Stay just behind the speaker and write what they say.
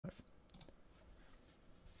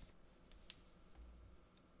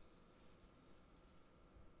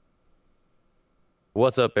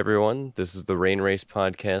What's up, everyone? This is the Rain Race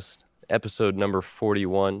Podcast, episode number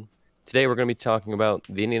 41. Today, we're going to be talking about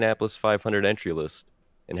the Indianapolis 500 entry list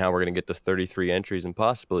and how we're going to get to 33 entries and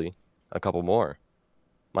possibly a couple more.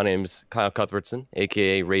 My name's Kyle Cuthbertson,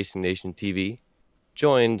 aka Racing Nation TV,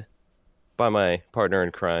 joined by my partner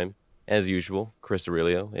in crime, as usual, Chris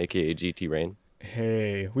Aurelio, aka GT Rain.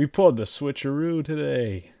 Hey, we pulled the switcheroo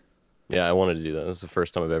today. Yeah, I wanted to do that. This is the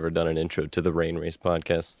first time I've ever done an intro to the Rain Race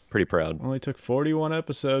Podcast. Pretty proud. Only took 41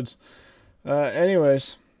 episodes.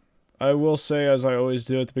 Anyways, I will say, as I always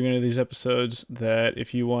do at the beginning of these episodes, that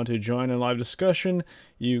if you want to join in live discussion,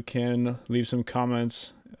 you can leave some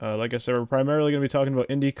comments. Like I said, we're primarily going to be talking about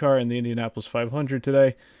IndyCar and the Indianapolis 500 today.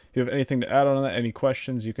 If you have anything to add on that, any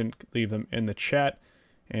questions, you can leave them in the chat,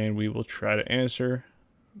 and we will try to answer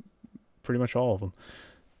pretty much all of them.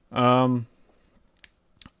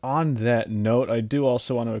 On that note, I do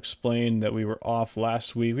also want to explain that we were off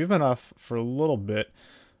last week. We've been off for a little bit.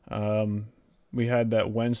 We had that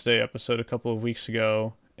Wednesday episode a couple of weeks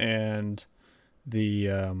ago, and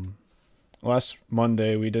the last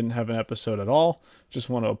Monday we didn't have an episode at all. Just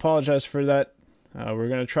want to apologize for that. We're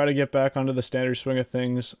going to try to get back onto the standard swing of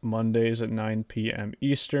things Mondays at 9 p.m.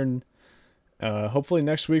 Eastern. Hopefully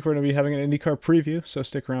next week we're going to be having an IndyCar preview, so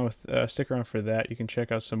stick around for that. You can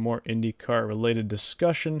check out some more IndyCar related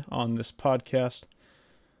discussion on this podcast.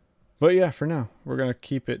 But yeah, for now, we're going to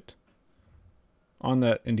keep it on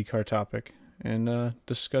that IndyCar topic and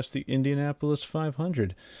discuss the Indianapolis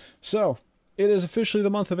 500. So, it is officially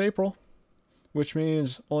the month of April, which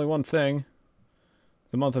means only one thing.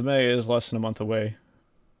 The month of May is less than a month away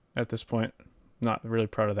at this point. Not really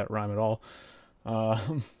proud of that rhyme at all.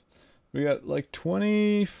 We got like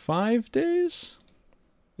 25 days?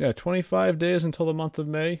 Yeah, 25 days until the month of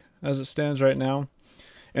May, as it stands right now.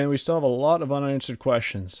 And we still have a lot of unanswered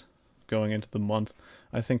questions going into the month.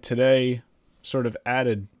 I think today sort of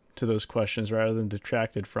added to those questions rather than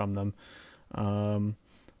detracted from them.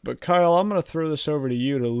 But Kyle, I'm going to throw this over to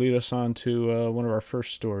you to lead us on to one of our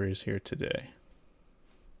first stories here today.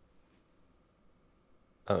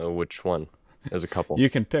 Which one? There's a couple. You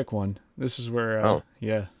can pick one. This is where,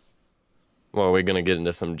 yeah. Well, are we gonna get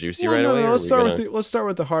into some juicy right away? No. Let's start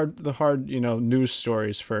with the hard, news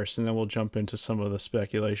stories first, and then we'll jump into some of the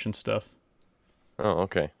speculation stuff. Oh,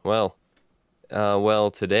 okay. Well,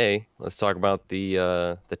 today let's talk about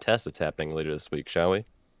the test that's happening later this week, shall we?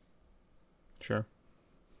 Sure.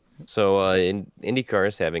 So, IndyCar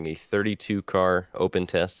is having a 32-car open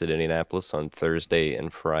test at Indianapolis on Thursday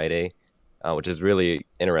and Friday, which is really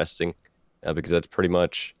interesting because that's pretty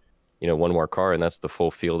much one more car, and that's the full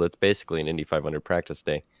field. It's basically an Indy 500 practice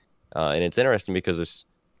day. And it's interesting because there's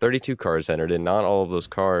 32 cars entered, and not all of those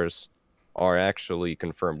cars are actually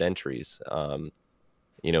confirmed entries. The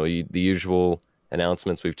usual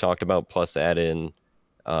announcements we've talked about, plus add in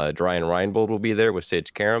Ryan Reinbold will be there with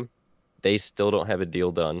Sage Karam. They still don't have a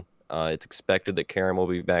deal done. It's expected that Karam will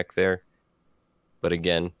be back there. But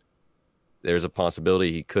again, there's a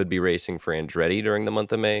possibility he could be racing for Andretti during the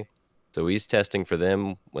month of May. So he's testing for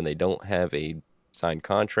them when they don't have a signed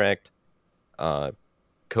contract.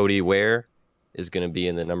 Cody Ware is going to be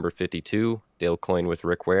in the number 52, Dale Coyne with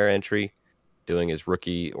Rick Ware entry, doing his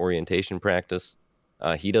rookie orientation practice.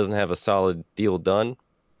 He doesn't have a solid deal done,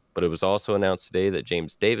 but it was also announced today that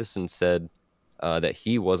James Davison said that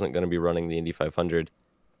he wasn't going to be running the Indy 500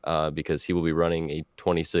 because he will be running a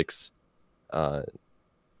 26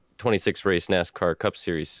 race NASCAR Cup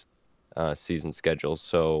Series season schedule.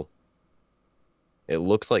 So it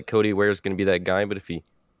looks like Cody Ware is going to be that guy, but if he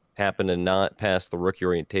happened to not pass the rookie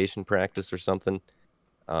orientation practice or something,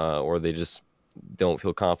 or they just don't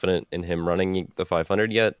feel confident in him running the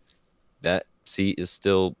 500 yet, that seat is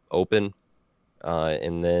still open.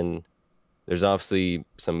 And then there's obviously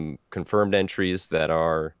some confirmed entries that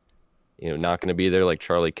are, not going to be there, like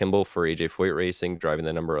Charlie Kimball for AJ Foyt Racing, driving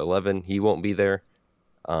the number 11. He won't be there,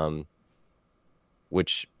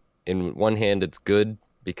 which in one hand, it's good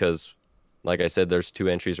because, like I said, there's two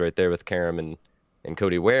entries right there with Karam and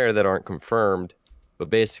Cody Ware that aren't confirmed. But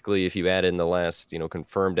basically, if you add in the last,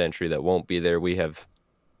 confirmed entry that won't be there, we have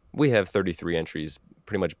 33 entries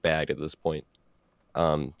pretty much bagged at this point.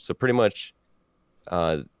 So pretty much,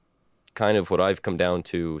 kind of what I've come down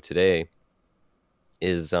to today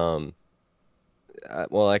is, actually,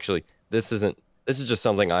 this is just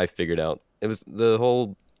something I figured out. It was the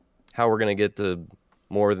whole how we're gonna get to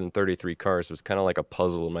more than 33 cars was kind of like a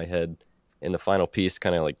puzzle in my head. And the final piece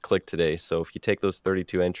kind of like clicked today. So if you take those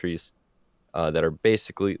 32 entries that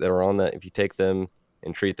are on that, if you take them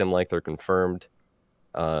and treat them like they're confirmed,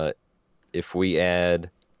 if we add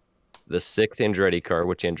the sixth Andretti car,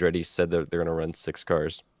 which Andretti said that they're going to run 6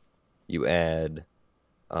 cars, you add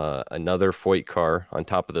another Foyt car on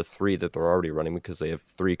top of the three that they're already running because they have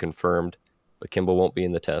three confirmed, but Kimball won't be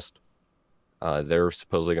in the test. They're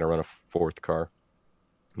supposedly going to run a fourth car.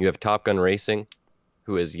 You have Top Gun Racing,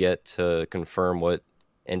 who has yet to confirm what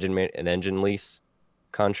an engine lease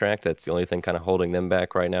contract. That's the only thing kind of holding them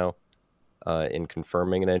back right now in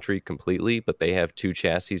confirming an entry completely. But they have two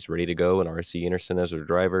chassis ready to go and RC Anderson as their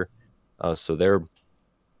driver. So they're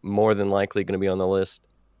more than likely going to be on the list.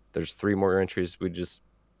 There's three more entries we just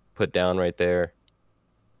put down right there.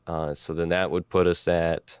 So then that would put us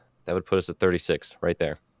at 36 right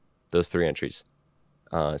there. Those three entries.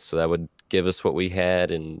 So that would give us what we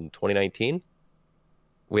had in 2019.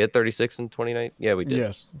 We had 36 in 2019. Yeah, we did.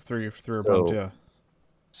 Yes, three are bumped. Yeah.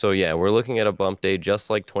 So yeah, we're looking at a bump day just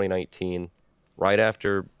like 2019, right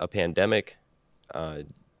after a pandemic, and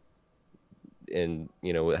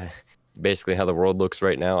basically how the world looks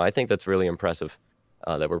right now. I think that's really impressive.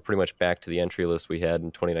 That we're pretty much back to the entry list we had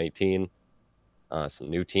in 2019. Some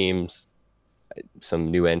new teams, some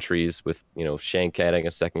new entries with Shank adding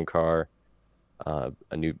a second car, a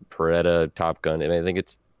new Beretta, Top Gun. I mean, I think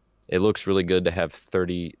it looks really good to have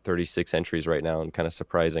 36 entries right now, and kind of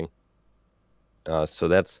surprising. So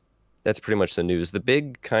that's pretty much the news. The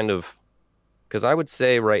big kind of, because I would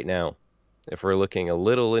say right now, if we're looking a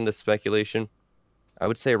little into speculation, I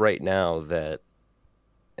would say right now that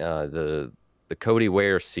the Cody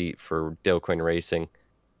Ware seat for Dale Coyne Racing,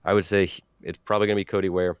 I would say it's probably going to be Cody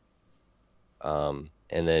Ware. And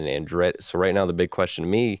then Andretti. So right now the big question to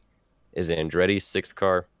me is Andretti's sixth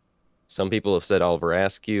car. Some people have said Oliver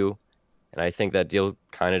Askew, and I think that deal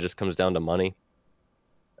kind of just comes down to money.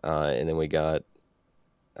 And then we got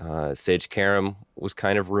Sage Karam was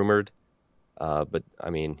kind of rumored, but I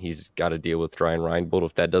mean he's got to deal with Ryan Reinbold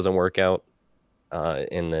if that doesn't work out.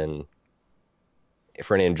 And then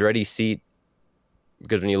for an Andretti seat,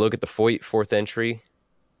 because when you look at the Foyt fourth entry,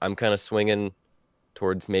 I'm kind of swinging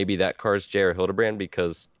towards maybe that car's J.R. Hildebrand,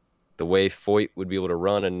 because the way Foyt would be able to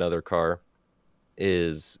run another car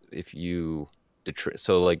is if you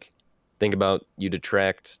think about you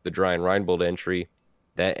detract the Ryan Reinbold entry,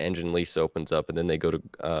 that engine lease opens up, and then they go to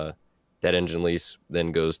that engine lease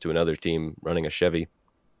then goes to another team running a Chevy.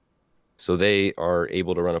 So they are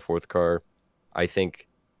able to run a fourth car. I think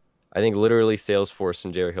literally Salesforce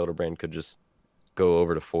and J.R. Hildebrand could just go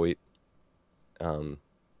over to Foyt. And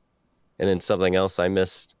then something else I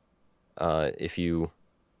missed, if you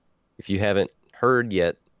haven't heard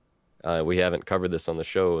yet, we haven't covered this on the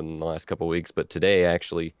show in the last couple of weeks, but today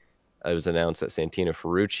actually it was announced that Santino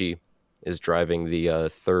Ferrucci is driving the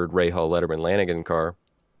third Rahal Letterman Lanigan car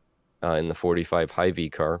in the 45 Hy-V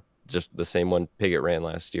car, just the same one Piggott ran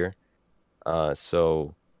last year.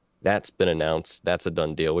 So that's been announced. That's a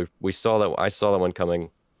done deal. We saw that. I saw that one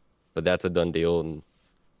coming, but that's a done deal, and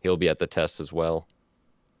he'll be at the test as well.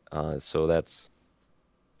 So that's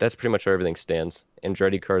pretty much where everything stands.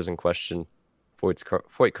 Andretti cars in question,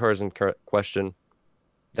 Foyt cars in question.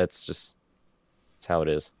 That's how it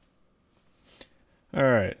is. All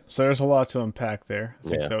right, so there's a lot to unpack there. I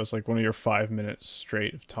think Yeah. that was like one of your 5 minutes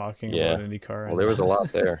straight of talking about IndyCar. Well, there was a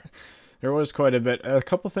lot there. There was quite a bit. A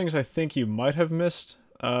couple things I think you might have missed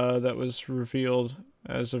that was revealed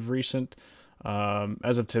as of recent.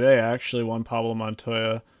 As of today, actually, Juan Pablo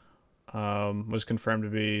Montoya was confirmed to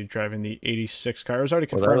be driving the 86 car. It was already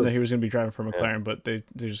confirmed that he was going to be driving for McLaren, but they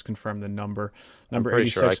just confirmed the number. I'm pretty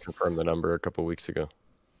 86. sure I confirmed the number a couple weeks ago.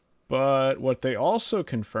 But what they also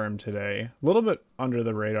confirmed today, a little bit under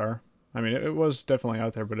the radar. I mean, it was definitely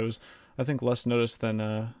out there, but it was, I think, less noticed than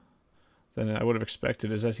I would have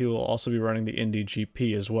expected, is that he will also be running the Indy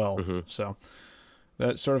GP as well. Mm-hmm. So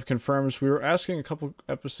that sort of confirms. We were asking a couple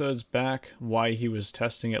episodes back why he was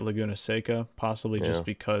testing at Laguna Seca, possibly just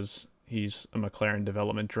because he's a McLaren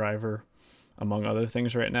development driver, among other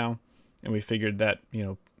things right now. And we figured that,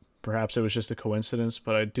 perhaps it was just a coincidence,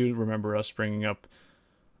 but I do remember us bringing up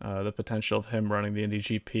the potential of him running the Indy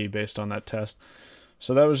GP based on that test.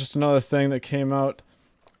 So that was just another thing that came out.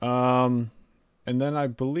 And then I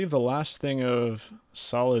believe the last thing of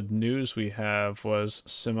solid news we have was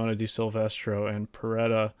Simona Di Silvestro and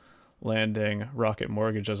Beretta landing Rocket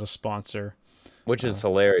Mortgage as a sponsor. Which is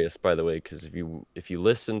hilarious, by the way, because if you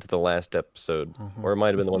listen to the last episode, or it might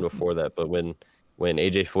have been the one before that, but when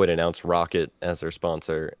AJ Foyt announced Rocket as their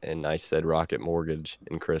sponsor, and I said Rocket Mortgage,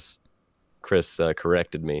 and Chris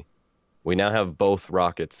corrected me, we now have both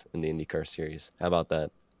Rockets in the IndyCar series. How about that?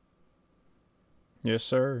 Yes,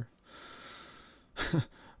 sir.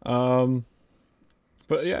 But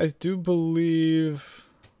yeah, I do believe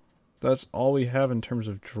that's all we have in terms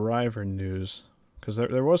of driver news, because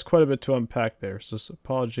there was quite a bit to unpack there, so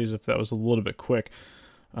apologies if that was a little bit quick.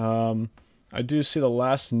 I do see the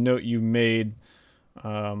last note you made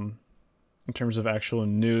um, in terms of actual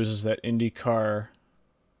news is that IndyCar,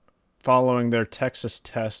 following their Texas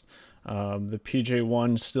test, the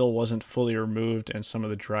PJ1 still wasn't fully removed, and some of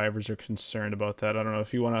the drivers are concerned about that. I don't know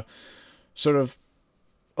if you want to sort of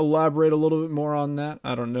elaborate a little bit more on that.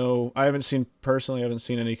 I don't know. I haven't seen personally. I haven't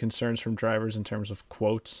seen any concerns from drivers in terms of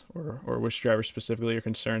quotes or which drivers specifically are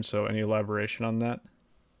concerned. So any elaboration on that?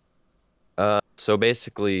 So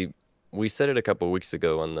basically, we said it a couple of weeks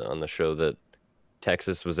ago on the show that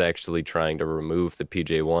Texas was actually trying to remove the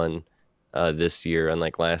PJ1 this year,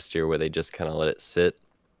 unlike last year where they just kind of let it sit.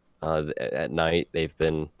 At night, they've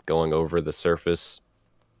been going over the surface,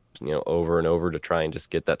 over and over to try and just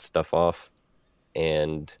get that stuff off.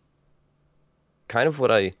 And kind of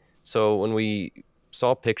so when we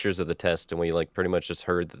saw pictures of the test and we like pretty much just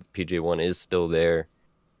heard that the PJ1 is still there,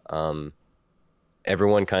 um,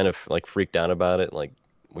 everyone kind of like freaked out about it. Like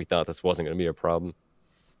we thought this wasn't going to be a problem.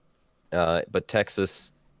 But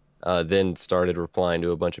Texas then started replying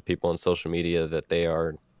to a bunch of people on social media that they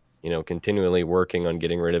are, continually working on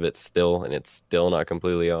getting rid of it still, and it's still not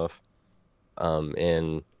completely off.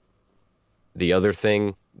 And the other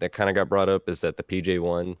thing that kind of got brought up is that the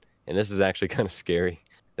PJ1, and this is actually kind of scary,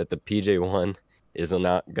 that the PJ1 is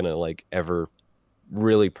not gonna like ever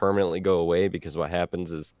really permanently go away because what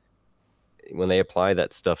happens is when they apply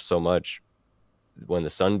that stuff so much, when the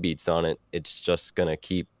sun beats on it, it's just gonna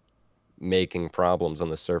keep making problems on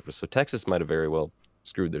the surface. So Texas might have very well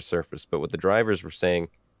screwed their surface, but what the drivers were saying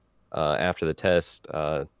after the test,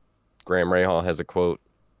 Graham Rahal has a quote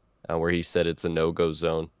where he said it's a no-go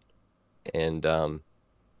zone, and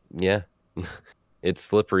yeah, it's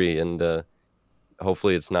slippery, and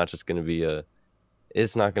hopefully it's not going to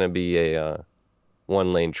be a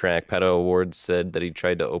one-lane track. Pato O'Ward said that he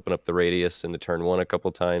tried to open up the radius into turn one a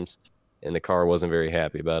couple times, and the car wasn't very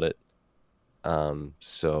happy about it.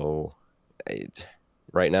 So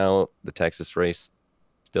right now the Texas race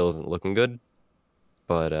still isn't looking good,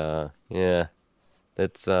 but yeah,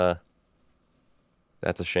 that's uh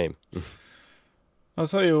that's a shame. I'll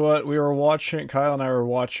tell you what, we were watching, Kyle and I were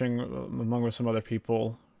watching, among with some other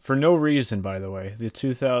people, for no reason, by the way, the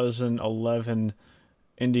 2011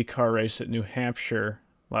 IndyCar race at New Hampshire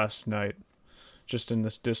last night, just in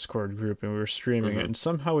this Discord group, and we were streaming it, Hmm. and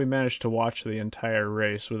somehow we managed to watch the entire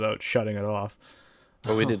race without shutting it off.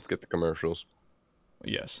 Well, we did skip the commercials.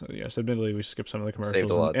 Yes, yes. Admittedly, we skipped some of the Saved a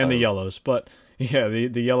commercials lot of and the time. yellows, but yeah,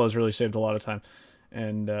 the yellows really saved a lot of time.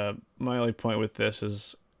 And my only point with this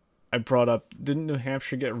is, I brought up, didn't New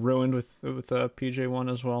Hampshire get ruined with PJ1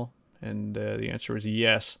 as well? And the answer was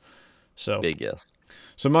yes. So Big yes.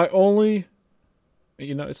 so my only,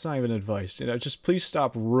 it's not even advice. Just please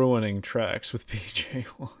stop ruining tracks with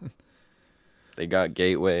PJ1. They got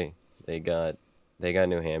Gateway. They got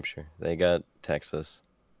New Hampshire. They got Texas.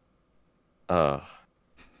 Uh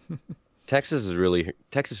Texas really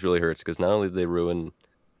hurts because not only did they ruin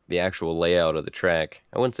the actual layout of the track,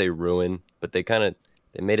 I wouldn't say ruin, but they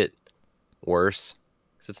made it worse.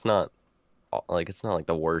 'Cause it's not like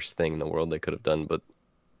the worst thing in the world they could have done, but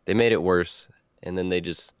they made it worse, and then they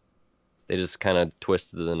just kind of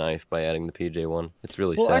twisted the knife by adding the PJ1. It's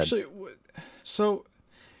really Well, sad. actually, so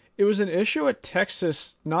it was an issue at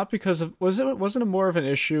Texas, not because of wasn't it more of an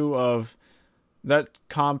issue of that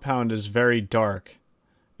compound is very dark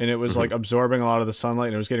and it was like Hmm. absorbing a lot of the sunlight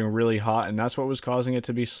and it was getting really hot and that's what was causing it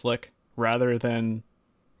to be slick rather than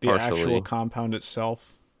the actual Partially. compound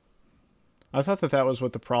itself. I thought that was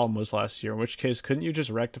what the problem was last year, in which case couldn't you just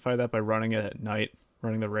rectify that by running it at night,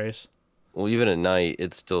 running the race? Well, even at night,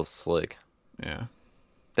 it's still slick. Yeah.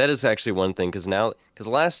 That is actually one thing because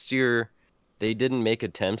last year they didn't make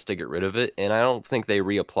attempts to get rid of it, and I don't think they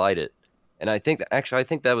reapplied it. And I think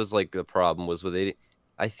that was like the problem was with it.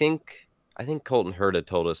 I think I think Colton Herta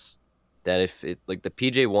told us that if it like the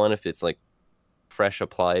PJ1, if it's like fresh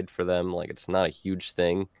applied for them, like it's not a huge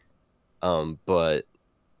thing. But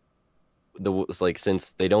like since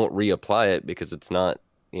they don't reapply it because it's not,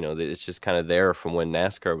 it's just kind of there from when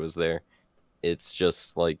NASCAR was there. It's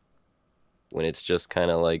just like when it's just kind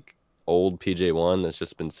of like old PJ1 that's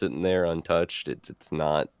just been sitting there untouched, it's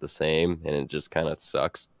not the same and it just kind of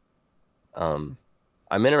sucks. Um,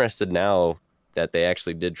 I'm interested now that they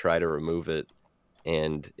actually did try to remove it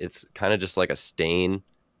and it's kind of just like a stain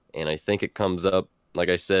and I think it comes up like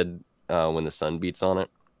I said when the sun beats on it.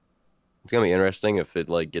 It's gonna be interesting if it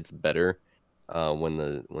like gets better when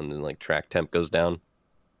the like track temp goes down.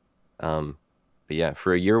 Um, but yeah,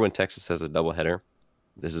 for a year when Texas has a doubleheader,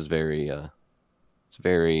 this is it's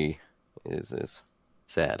very is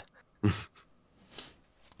sad. All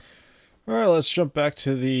right, let's jump back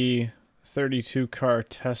to the 32 car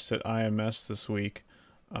test at IMS this week.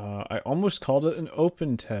 I almost called it an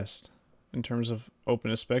open test in terms of open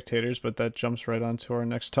to spectators, but that jumps right onto our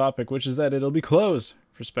next topic, which is that it'll be closed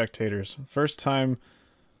for spectators. First time,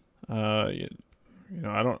 you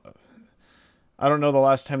know, I don't know the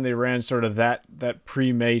last time they ran sort of that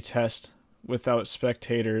pre-May test without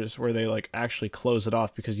spectators where they like actually close it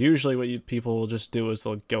off, because usually what people will just do is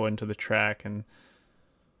they'll go into the track and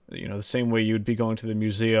the same way you'd be going to the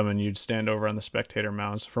museum and you'd stand over on the spectator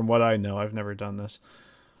mounds. From what I know, I've never done this.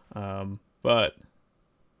 But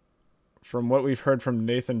from what we've heard from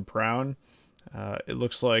Nathan Brown, it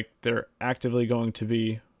looks like they're actively going to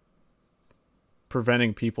be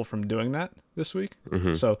preventing people from doing that this week.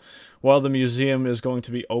 Mm-hmm. So while the museum is going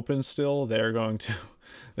to be open still, they're going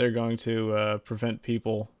to prevent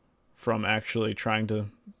people from actually trying to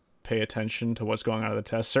pay attention to what's going on at the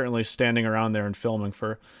test. Certainly standing around there and filming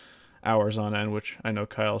for hours on end, which I know,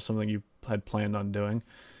 Kyle, is something you had planned on doing.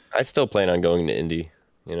 I still plan on going to Indy,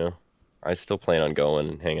 you know. I still plan on going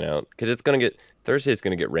and hanging out because Thursday's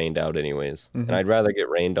gonna get rained out anyways, and I'd rather get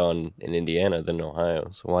rained on in Indiana than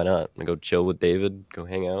Ohio. So why not? I go chill with David, go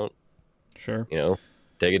hang out, Sure.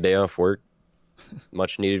 take a day off work,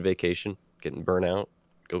 much needed vacation, getting burnt out,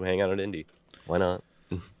 go hang out at Indy. Why not?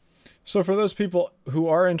 So for those people who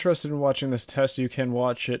are interested in watching this test, you can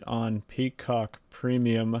watch it on Peacock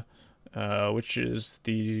Premium, which is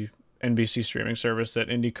the NBC streaming service that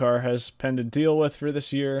IndyCar has penned a deal with for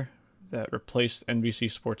this year that replaced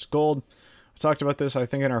NBC Sports Gold. We talked about this, I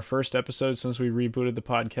think, in our first episode since we rebooted the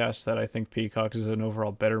podcast, that I think Peacock is an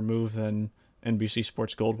overall better move than NBC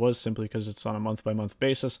Sports Gold was, simply because it's on a month-by-month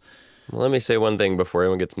basis. Well, let me say one thing before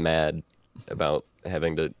everyone gets mad about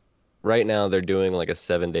having to. Right now, they're doing like a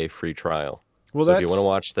 7-day free trial. Well, so if you want to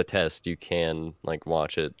watch the test, you can like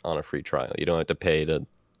watch it on a free trial. You don't have to pay to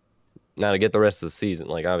now to get the rest of the season.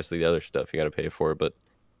 Like obviously the other stuff you got to pay for, but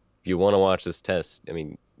if you want to watch this test, I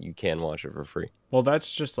mean, you can watch it for free. Well,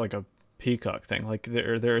 that's just like a Peacock thing. Like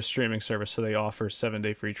they're a streaming service, so they offer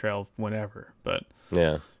 7-day free trial whenever. But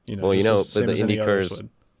yeah, well, but the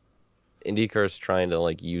IndyCar's trying to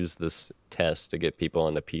like use this test to get people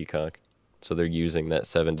onto Peacock. So they're using that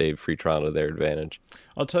 7-day free trial to their advantage.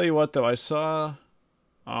 I'll tell you what, though, I saw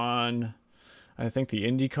on, I think, the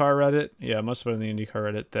IndyCar Reddit. Yeah, it must have been the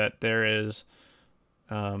IndyCar Reddit, that there is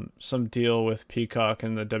some deal with Peacock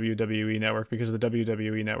and the WWE network, because the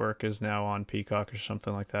WWE network is now on Peacock or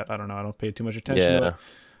something like that. I don't know. I don't pay too much attention to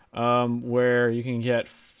it. Where you can get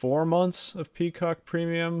 4 months of Peacock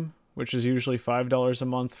Premium, which is usually $5 a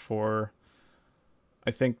month for, I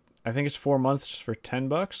think it's 4 months for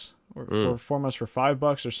 $10. Or for 4 months for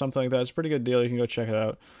 $5 or something like that. It's a pretty good deal. You can go check it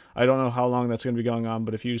out. I don't know how long that's going to be going on,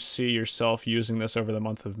 but if you see yourself using this over the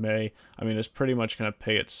month of May, I mean, it's pretty much going to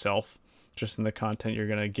pay itself just in the content you're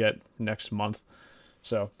going to get next month.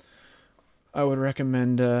 So I would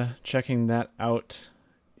recommend checking that out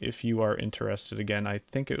if you are interested. Again, I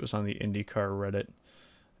think it was on the IndyCar Reddit,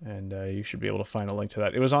 and you should be able to find a link to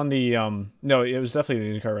that. It was on the no, it was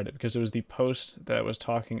definitely the IndyCar Reddit, because it was the post that was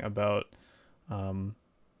talking about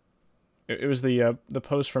it was the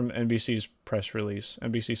post from NBC's press release,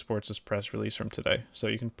 NBC Sports' press release from today. So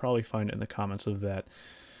you can probably find it in the comments of that.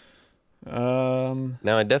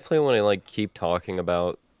 Now I definitely want to like keep talking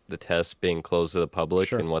about the test being closed to the public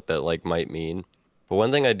Sure. and what that like might mean. But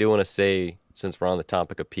one thing I do want to say, since we're on the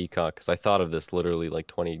topic of Peacock, because I thought of this literally like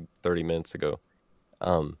 20, 30 minutes ago,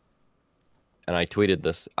 and I tweeted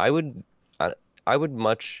this. I would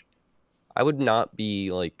not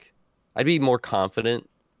be like, I'd be more confident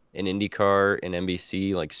in IndyCar and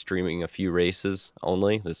NBC like streaming a few races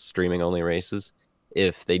only, the streaming only races,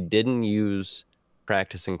 if they didn't use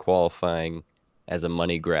practice and qualifying as a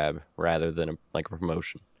money grab rather than like a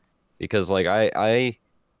promotion. Because like I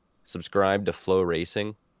subscribe to Flow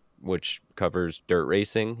Racing, which covers dirt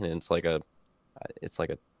racing, and it's like a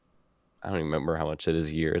I don't even remember how much it is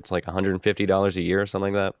a year. It's like $150 a year or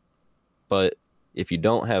something like that. But if you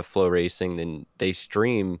don't have Flow Racing, then they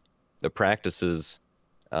stream the practices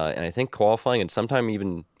and I think qualifying and sometimes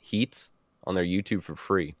even heats on their YouTube for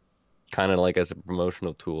free, kind of like as a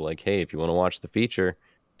promotional tool. Like, hey, if you want to watch the feature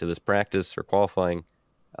to this practice or qualifying,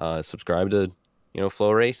 subscribe to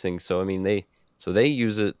Flow Racing. So I mean they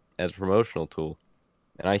use it as a promotional tool,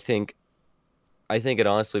 and I think it'd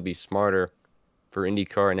honestly be smarter for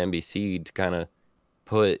IndyCar and NBC to kind of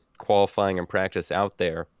put qualifying and practice out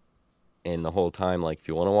there, and the whole time, like if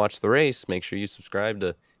you want to watch the race, make sure you subscribe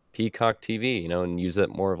to Peacock TV, and use that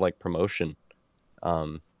more of like promotion.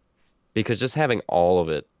 Because just having all of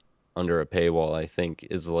it under a paywall, I think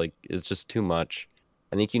is just too much.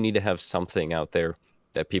 I think you need to have something out there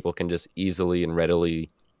that people can just easily and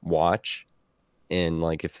readily watch, and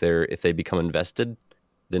like if they become invested,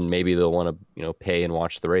 then maybe they'll want to, pay and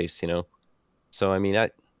watch the race, So I mean,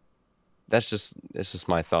 that's just it's just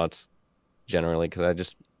my thoughts generally because I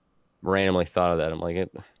just randomly thought of that. I'm like,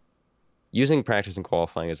 using practice and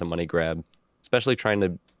qualifying as a money grab, especially trying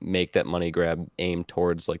to make that money grab aimed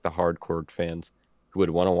towards like the hardcore fans who would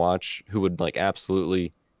want to watch, who would like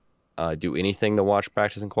absolutely do anything to watch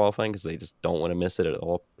practice and qualifying because they just don't want to miss it at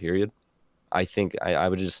all, period. I think I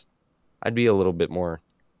would just, I'd be a little bit more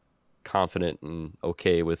confident and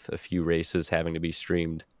okay with a few races having to be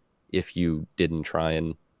streamed if you didn't try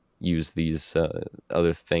and use these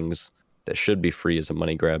other things that should be free as a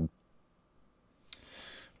money grab.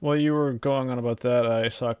 While you were going on about that, I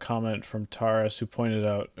saw a comment from Taras who pointed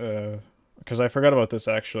out, because I forgot about this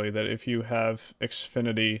actually, that if you have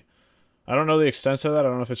Xfinity, I don't know the extent of that. I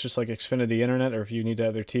don't know if it's just like Xfinity Internet or if you need to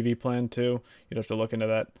have their TV plan too. You'd have to look into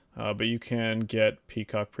that. But you can get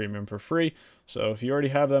Peacock Premium for free. So if you already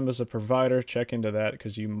have them as a provider, check into that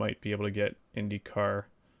because you might be able to get IndyCar,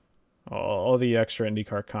 all the extra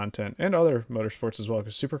IndyCar content and other motorsports as well,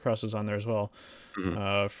 because Supercross is on there as well,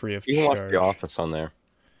 Mhm. free of You can watch The charge. Office on there.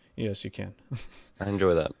 Yes, you can. I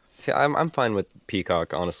enjoy that. See, I'm fine with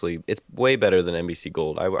Peacock, honestly. It's way better than NBC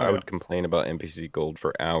Gold. Oh I yeah. would complain about NBC Gold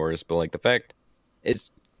for hours, but like the fact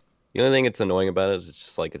it's the only thing it's annoying about it is it's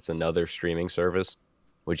just like it's another streaming service,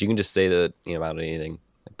 which you can just say that, about anything.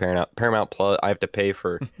 Like Paramount Plus, I have to pay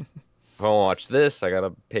for if I want to watch this, I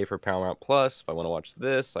gotta pay for Paramount Plus. If I want to watch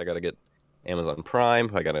this, I gotta get Amazon Prime.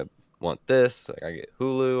 If I gotta want this, I gotta get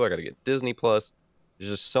Hulu. I gotta get Disney Plus.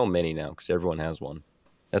 There's just so many now because everyone has one.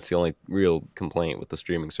 That's the only real complaint with the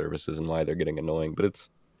streaming services and why they're getting annoying. But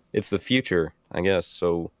it's the future, I guess.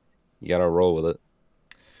 So you gotta roll with it.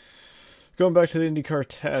 Going back to the IndyCar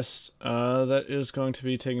test, that is going to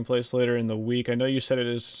be taking place later in the week. I know you said it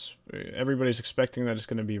is. Everybody's expecting that it's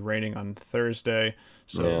going to be raining on Thursday,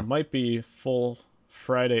 so it Yeah, might be full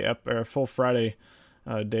Friday or full Friday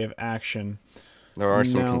day of action. there are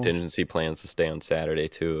some Now, contingency plans to stay on Saturday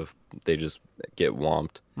too if they just get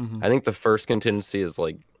whomped. mhm, I think the first contingency is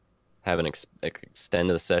like have an extend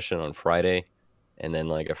the session on Friday, and then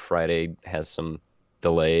like if Friday has some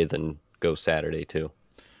delay, then go Saturday too.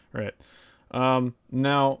 right.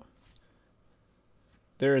 Now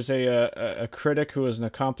there is a critic who is an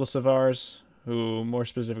accomplice of ours, who more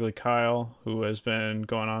specifically Kyle, who has been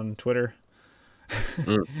going on Twitter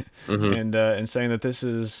Mm. Hmm. and saying that this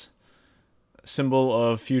is a symbol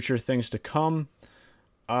of future things to come.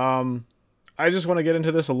 Um, I just want to get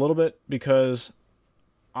into this a little bit because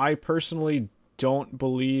I personally don't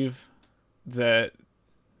believe that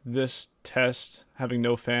this test having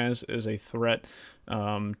no fans is a threat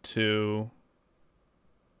to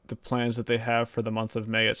the plans that they have for the month of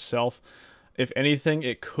May itself. If anything,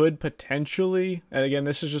 it could potentially, and again,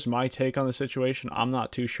 this is just my take on the situation. I'm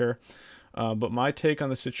not too sure. But my take on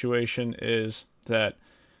the situation is that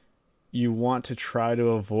you want to try to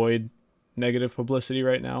avoid negative publicity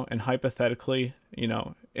right now. And hypothetically, in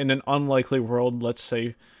an unlikely world, let's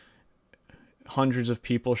say hundreds of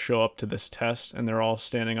people show up to this test and they're all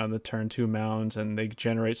standing on the turn two mounds and they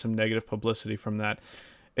generate some negative publicity from that.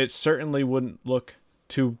 It certainly wouldn't look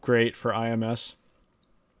too great for IMS,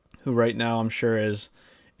 who right now I'm sure is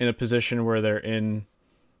in a position where they're in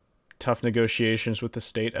tough negotiations with the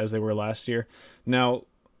state as they were last year. Now,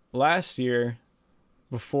 last year,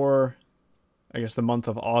 before I guess the month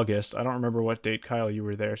of August, I don't remember what date, Kyle, you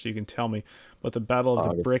were there, so you can tell me, but the Battle of the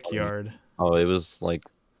August 20. Brickyard. Oh, it was like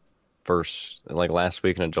first, like last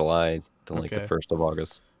weekend of July to like the Okay. 1st of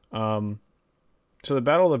August. Um, so the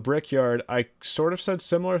Battle of the Brickyard, I sort of said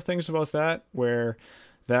similar things about that, where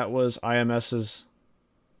that was IMS's.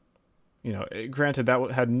 Granted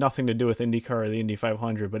that had nothing to do with IndyCar or the Indy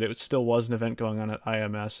 500, but it still was an event going on at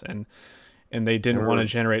IMS, and they There didn't want to were,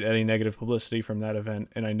 generate any negative publicity from that event.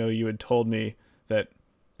 And I know you had told me that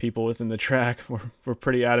people within the track were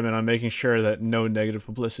pretty adamant on making sure that no negative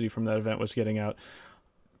publicity from that event was getting out.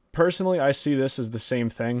 Personally, I see this as the same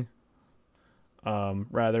thing,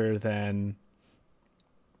 rather than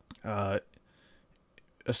uh,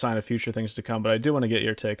 a sign of future things to come. But I do want to get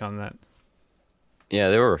your take on that. yeah,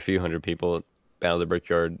 there were a few hundred people at Battle of the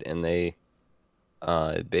Brickyard, and they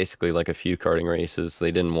basically like a few karting races.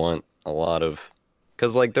 They didn't want a lot of,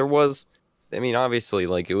 because like there was, I mean, obviously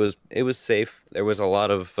like it was safe. There was a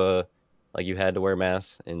lot of like you had to wear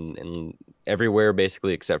masks and everywhere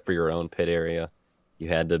basically except for your own pit area. You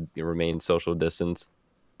had to remain social distance.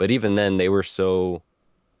 But even then,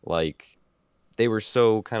 like they were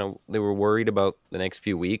so kind of they were worried about the next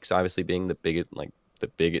few weeks, obviously being the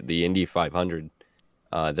Indy 500,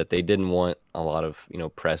 that they didn't want a lot of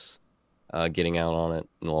press getting out on it,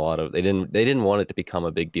 and a lot of they didn't want it to become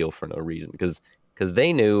a big deal for no reason because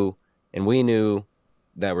they knew and we knew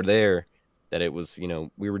that were there that it was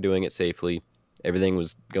we were doing it safely, everything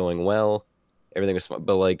was going well, everything was fun.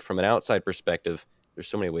 But like from an outside perspective, there's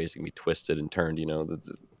so many ways it can be twisted and turned,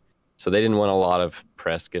 so they didn't want a lot of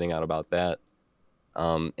press getting out about that.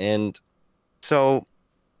 And so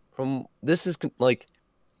from this is like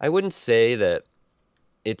I wouldn't say that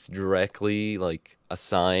it's directly like a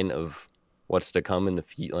sign of what's to come in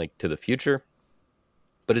like to the future,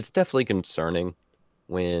 but it's definitely concerning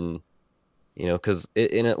when because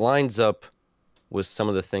it lines up with some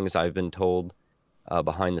of the things I've been told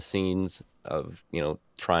behind the scenes of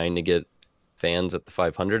trying to get fans at the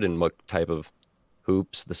 500 and what type of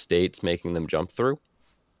hoops the state's making them jump through,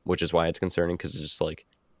 which is why it's concerning because it's just like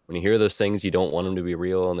when you hear those things, you don't want them to be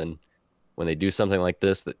real, and then when they do something like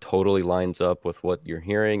this that totally lines up with what you're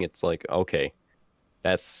hearing, it's like, okay,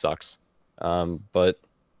 that sucks. But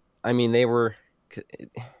I mean, they were,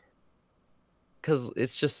 because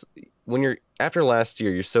it's just when you're after last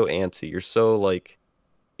year, you're so antsy, you're so like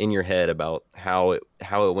in your head about how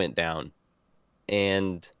it went down,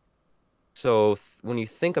 and so when you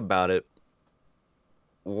think about it,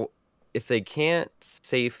 if they can't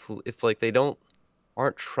if like they don't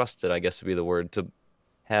aren't trusted, I guess would be the word, to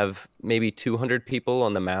have maybe 200 people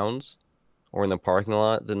on the mounds or in the parking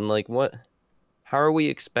lot, then like what? How are we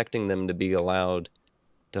expecting them to be allowed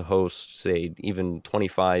to host, say, even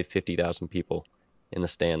 25, 50,000 people in the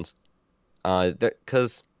stands?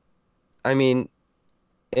 Because I mean,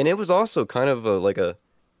 and it was also kind of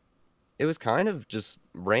it was kind of just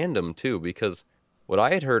random too, because what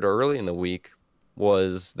I had heard early in the week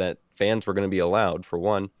was that fans were going to be allowed for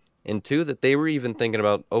one, and two, that they were even thinking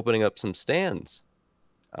about opening up some stands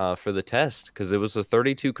for the test because it was a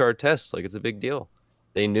 32 card test. Like it's a big deal.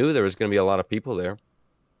 They knew there was going to be a lot of people there.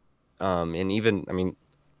 And even, I mean,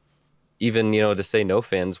 even, to say no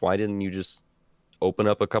fans, why didn't you just open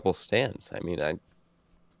up a couple stands? I mean,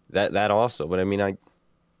 that also, but I mean,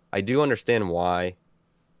 I do understand why,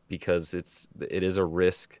 because it is a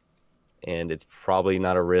risk and it's probably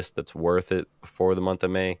not a risk that's worth it before the month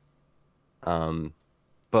of May. Um,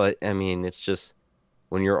 but I mean, it's just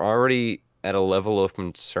when you're already at a level of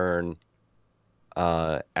concern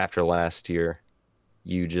after last year,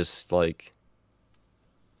 you just like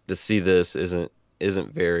to see this isn't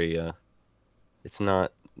very it's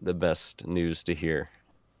not the best news to hear.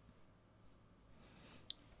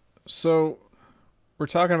 So we're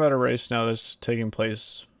talking about a race now that's taking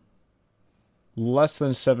place less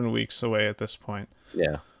than 7 weeks away at this point.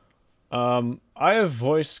 Yeah. I have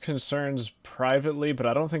voiced concerns privately, but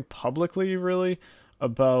I don't think publicly really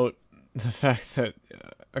about the fact that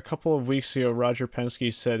a couple of weeks ago, Roger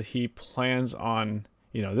Penske said he plans on,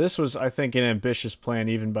 this was, I think, an ambitious plan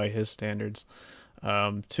even by his standards.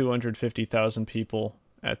 250,000 people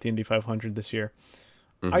at the Indy 500 this year.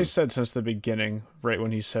 I Hmm. said since the beginning, right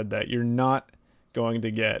when he said that, you're not going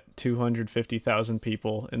to get 250,000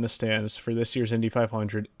 people in the stands for this year's Indy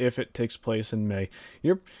 500 if it takes place in May.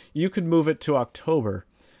 You could move it to October,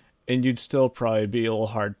 and you'd still probably be a little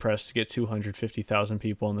hard pressed to get 250,000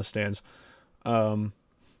 people in the stands.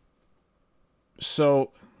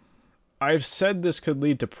 So I've said this could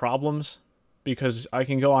lead to problems because I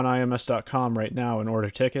can go on IMS.com right now and order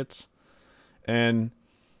tickets, and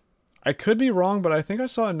I could be wrong, but I think I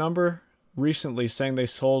saw a number recently saying they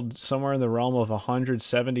sold somewhere in the realm of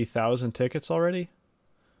 170,000 tickets already.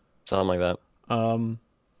 Something like that. Um,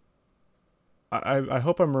 I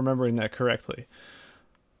hope I'm remembering that correctly.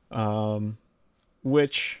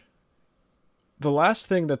 Which the last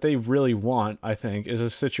thing that they really want, I think, is a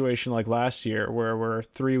situation like last year where we're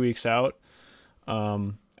 3 weeks out. I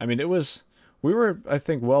mean, we were, I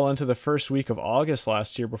think, well into the first week of August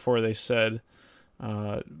last year before they said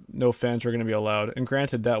no fans were going to be allowed. And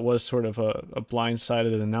granted, that was sort of a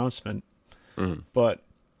blindsided announcement. Hmm. But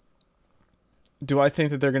do I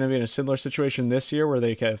think that they're going to be in a similar situation this year where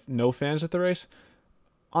they have no fans at the race?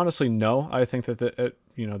 Honestly, no. I think that they're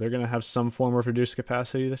going to have some form of reduced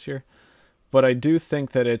capacity this year. But I do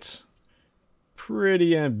think that it's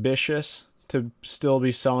pretty ambitious to still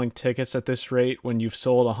be selling tickets at this rate when you've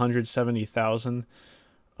sold 170,000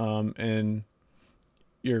 and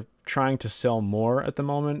you're trying to sell more at the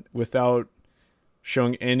moment without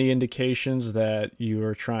showing any indications that you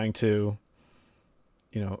are trying to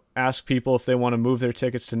ask people if they want to move their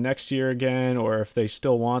tickets to next year again or if they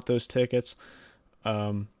still want those tickets.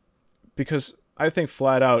 Because I think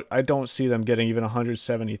flat out, I don't see them getting even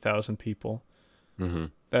 170,000 people. Hmm.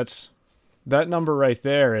 That number right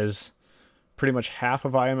there is pretty much half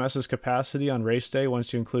of IMS's capacity on race day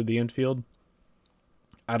once you include the infield.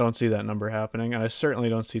 I don't see that number happening, and I certainly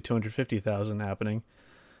don't see 250,000 happening.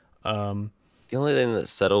 Um, The only thing that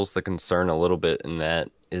settles the concern a little bit in that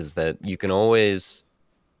is that you can always,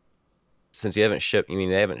 since you haven't shipped, I mean,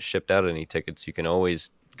 they haven't shipped out any tickets, you can always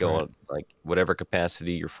go right. on like whatever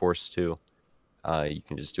capacity you're forced to. You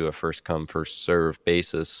can just do a first come, first serve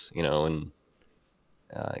basis, and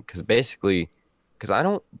because basically, because I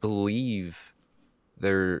don't believe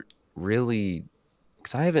they're really,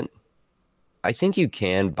 because I think you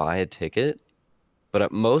can buy a ticket, but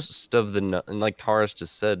at most of and like Taurus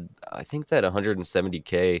just said, I think that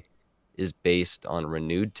 170K is based on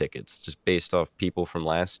renewed tickets, just based off people from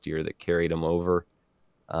last year that carried them over.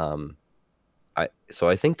 Um, so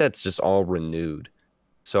I think that's just all renewed.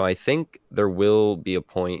 So I think there will be a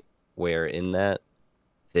point where in that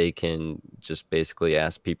they can just basically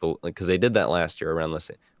ask people, like, because they did that last year around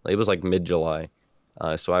this, like, it was like mid-July.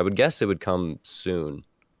 So I would guess it would come soon,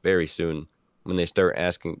 very soon, when they start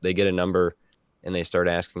asking, they get a number and they start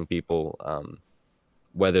asking people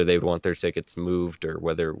whether they'd want their tickets moved or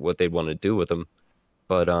what they'd want to do with them.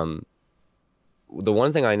 But the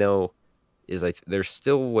one thing I know is they're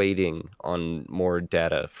still waiting on more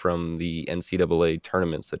data from the NCAA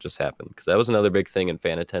tournaments that just happened, because that was another big thing in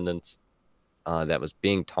fan attendance that was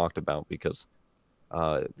being talked about, because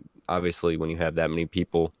uh, obviously when you have that many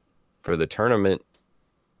people for the tournament,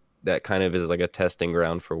 that kind of is like a testing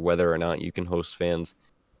ground for whether or not you can host fans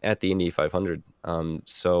at the Indy 500.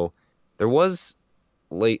 So there was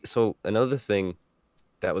so another thing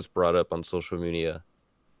that was brought up on social media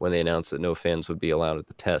when they announced that no fans would be allowed at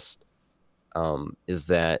the test is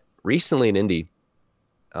that recently in Indy,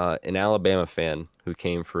 an Alabama fan who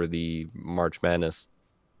came for the March Madness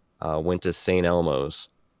went to St. Elmo's,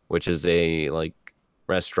 which is a like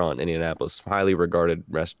restaurant in Indianapolis, highly regarded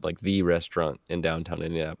like the restaurant in downtown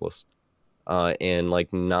Indianapolis. And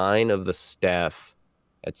like 9 of the staff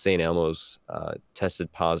at St. Elmo's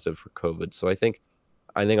tested positive for COVID. So I think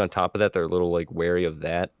on top of that, they're a little like wary of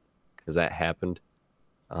that because that happened.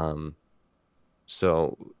 Um,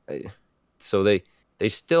 so so they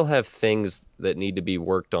still have things that need to be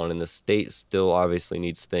worked on, and the state still obviously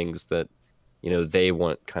needs things that they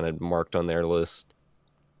want kind of marked on their list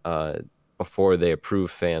uh, before they approve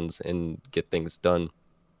fans and get things done.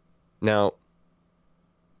 Now,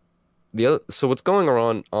 so what's going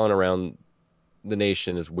on around the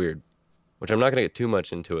nation is weird, which I'm not going to get too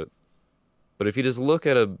much into it. But if you just look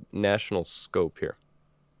at a national scope here,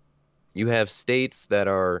 you have states that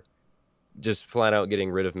are just flat out getting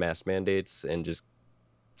rid of mask mandates and just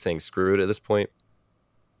saying screw it at this point,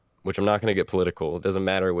 which I'm not going to get political. It doesn't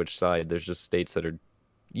matter which side. There's just states that are,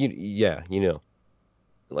 yeah,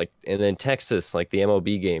 like, and then Texas, like the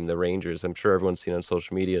MLB game, the Rangers, I'm sure everyone's seen on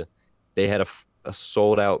social media, they had a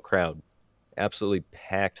sold out crowd, absolutely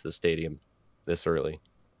packed the stadium this early.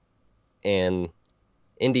 And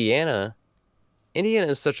Indiana, Indiana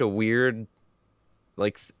is such a weird,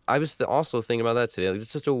 like, I was also thinking about that today. Like, it's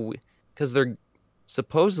such a, because they're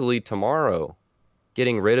supposedly tomorrow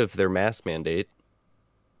getting rid of their mask mandate.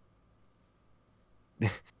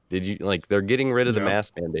 Did you like they're getting rid of the Yeah.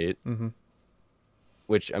 mask mandate, Mm-hmm.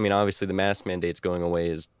 which I mean, obviously the mask mandate's going away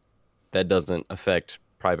is that doesn't affect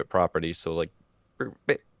private property, so like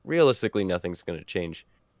realistically nothing's going to change.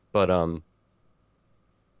 But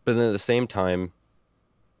but then at the same time,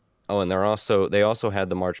 oh, and they also had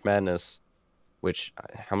the March Madness, which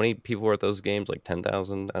how many people were at those games? Like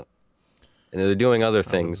 10,000. And they're doing other I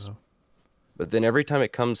wouldn't things. know. But then every time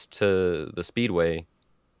it comes to the Speedway,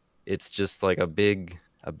 it's just like a big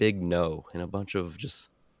no and a bunch of just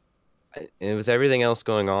and with everything else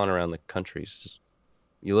going on around the country, it's just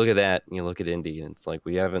you look at that and you look at Indy and it's like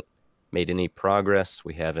we haven't made any progress.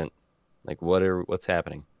 We haven't like what's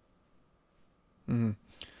happening. Mm-hmm.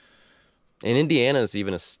 And Indiana is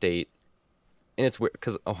even a state, and it's weird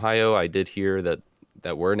because Ohio, I did hear that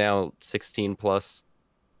we're now 16 plus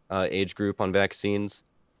age group on vaccines,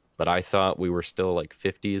 but I thought we were still like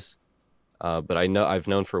 50s. But I've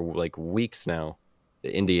known for like weeks now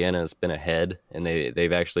that Indiana has been ahead, and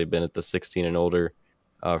they've actually been at the 16 and older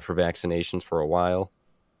for vaccinations for a while.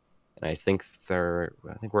 And I think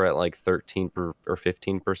we're at like or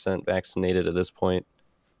 15% vaccinated at this point.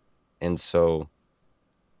 And so,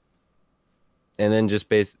 and then just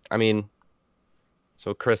I mean,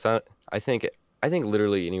 so Chris, I think I think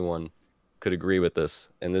literally anyone could agree with this,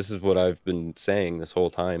 and this is what I've been saying this whole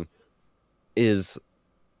time is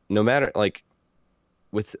no matter like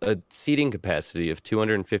with a seating capacity of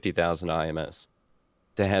 250,000 IMS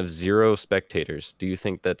to have 0 spectators, do you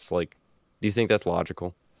think that's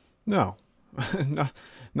logical? No, not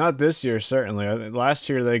not this year certainly. Last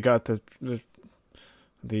year they got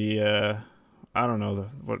the I don't know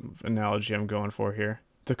what analogy I'm going for here.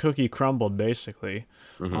 The cookie crumbled basically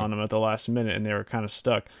Hmm. on them at the last minute, and they were kind of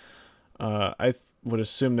stuck. Would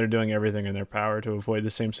assume they're doing everything in their power to avoid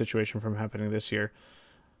the same situation from happening this year.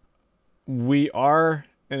 We are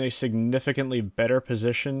in a significantly better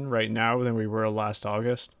position right now than we were last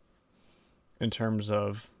August in terms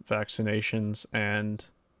of vaccinations and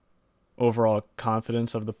overall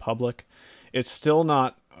confidence of the public. It's still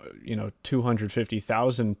not,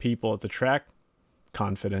 250,000 people at the track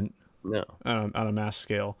confident No. on a mass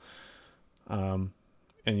scale. And,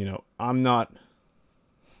 I'm not,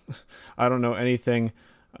 I don't know anything,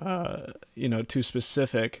 too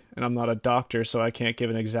specific, and I'm not a doctor, so I can't give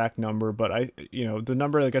an exact number, but the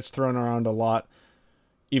number that gets thrown around a lot,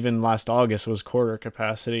 even last August, was quarter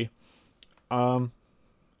capacity. Um,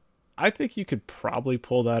 I think you could probably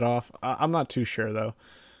pull that off. I'm not too sure though.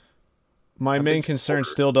 My How main big's concern quarter?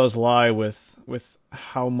 still does lie with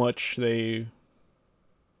how much they,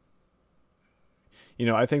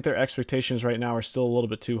 I think their expectations right now are still a little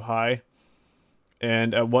bit too high.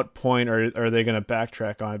 And at what point are they going to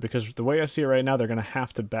backtrack on it? Because the way I see it right now, they're going to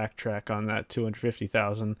have to backtrack on that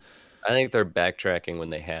 250,000. I think they're backtracking when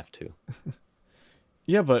they have to.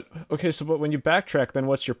 Yeah, but okay, so but when you backtrack, then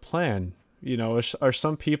what's your plan? Are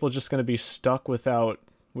some people just going to be stuck without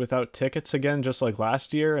tickets again, just like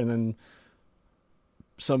last year, and then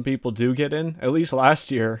some people do get in? At least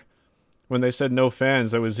last year, when they said no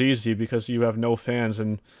fans, that was easy because you have no fans,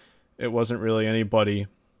 and it wasn't really anybody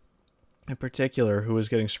in particular who was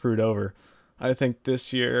getting screwed over. I think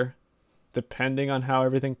this year, depending on how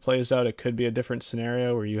everything plays out, it could be a different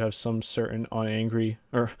scenario where you have some certain unangry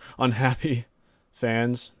or unhappy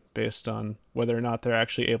fans based on whether or not they're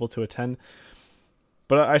actually able to attend.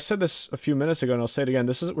 But I said this a few minutes ago, and I'll say it again.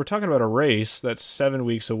 We're talking about a race that's 7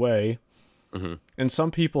 weeks away, Hmm. and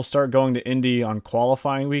some people start going to Indy on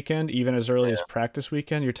qualifying weekend, even as early as Yeah. practice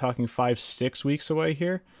weekend. You're talking 5, 6 weeks away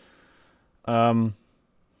here. Um,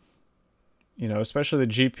 especially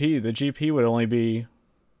the GP. The GP would only be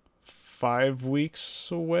 5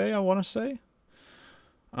 weeks away, I want to say.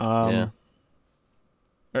 Yeah.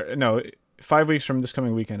 Um, no, 5 weeks from this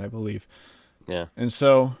coming weekend, I believe. Yeah. And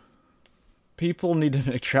so people need to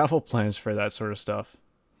make travel plans for that sort of stuff.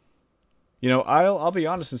 I'll be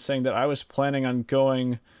honest in saying that I was planning on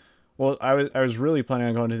going. Well, I was really planning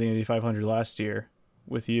on going to the Indy 500 last year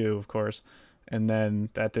with you, of course, and then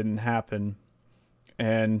that didn't happen.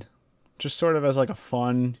 And just sort of as like a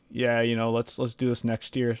fun, yeah, let's do this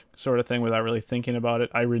next year sort of thing without really thinking about it.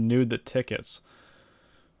 I renewed the tickets,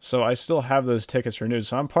 so I still have those tickets renewed.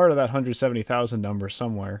 So I'm part of that 170,000 number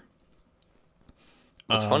somewhere.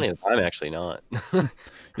 What's Um, funny is I'm actually not.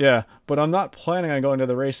 yeah, but I'm not planning on going to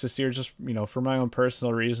the race this year, just for my own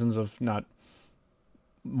personal reasons of not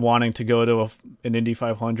wanting to go to an Indy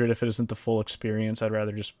 500 if it isn't the full experience. I'd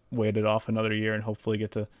rather just wait it off another year and hopefully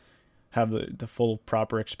get to have the full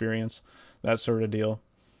proper experience, that sort of deal.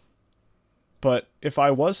 But if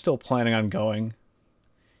I was still planning on going,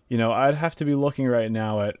 I'd have to be looking right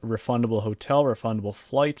now at refundable hotel, refundable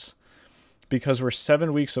flights, because we're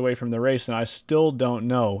 7 weeks away from the race and I still don't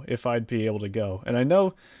know if I'd be able to go. And I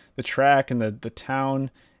know the track and the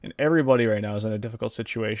town and everybody right now is in a difficult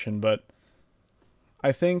situation, but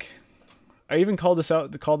I think I even called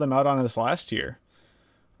them out on this last year.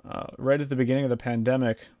 Right at the beginning of the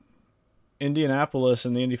pandemic, Indianapolis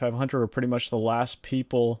and the Indy 500 were pretty much the last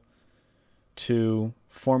people to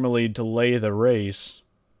formally delay the race.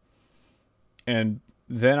 And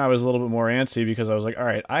then I was a little bit more antsy because I was like, all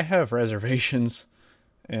right, I have reservations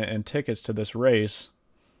and tickets to this race,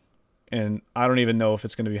 and I don't even know if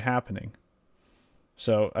it's going to be happening.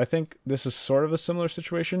 So I think this is sort of a similar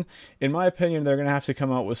situation. In my opinion, they're going to have to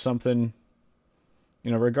come out with something,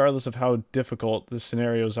 regardless of how difficult the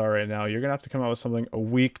scenarios are right now, you're going to have to come out with something a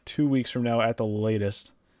week, 2 weeks from now at the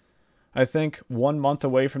latest. I think 1 month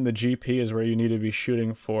away from the GP is where you need to be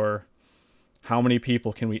shooting for how many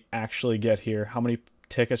people can we actually get here? How many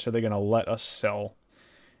tickets are they going to let us sell?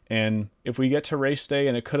 And if we get to race day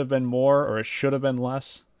and it could have been more or it should have been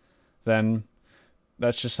less, then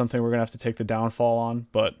that's just something we're going to have to take the downfall on.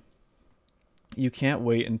 But you can't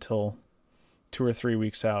wait until 2 or 3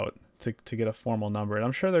 weeks out to get a formal number. And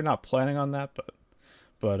I'm sure they're not planning on that,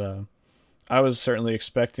 but I was certainly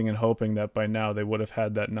expecting and hoping that by now they would have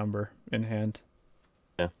had that number in hand.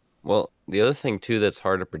 Yeah. Well, the other thing too that's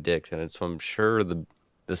hard to predict, and it's I'm sure the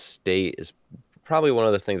state is probably one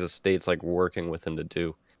of the things the state's like working with them to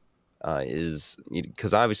do, is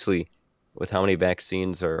because obviously with how many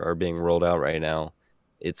vaccines are being rolled out right now,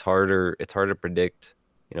 it's hard to predict,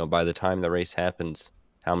 by the time the race happens,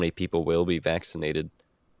 how many people will be vaccinated.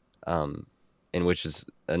 Um, and which is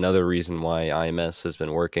another reason why IMS has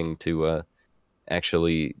been working to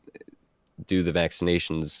actually do the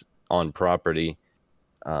vaccinations on property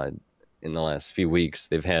uh, in the last few weeks.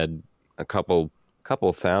 They've had a couple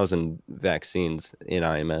thousand vaccines in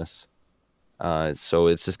IMS. So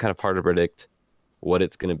it's just kind of hard to predict what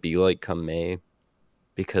it's going to be like come May,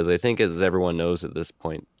 because I think, as everyone knows at this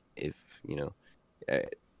point, if you know eh,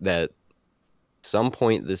 that some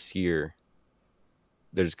point this year,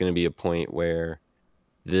 there's going to be a point where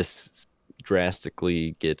this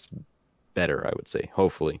drastically gets better, I would say.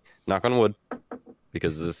 Hopefully, knock on wood,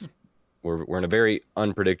 because we're in a very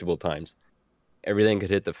unpredictable times. Everything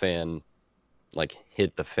could hit the fan, like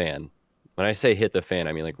hit the fan. When I say hit the fan,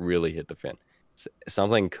 I mean like really hit the fan.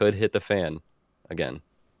 Something could hit the fan again,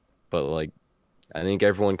 but like I think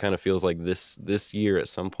everyone kind of feels like this year at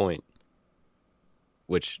some point,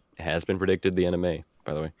 which has been predicted the end of May,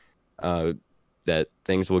 by the way, uh, that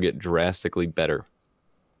things will get drastically better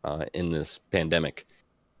in this pandemic.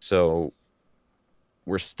 So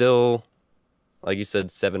we're still, like you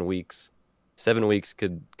said, 7 weeks. 7 weeks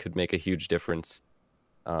could make a huge difference,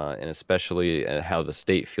 and especially how the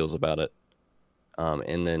state feels about it.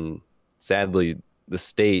 And then, sadly, the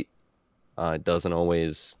state doesn't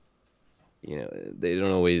always,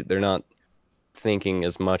 they're not thinking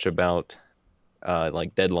as much about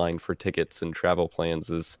like deadline for tickets and travel plans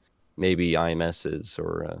as maybe IMS is,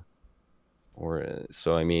 or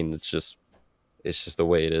so. I mean, it's just the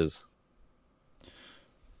way it is.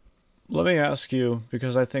 Let me ask you,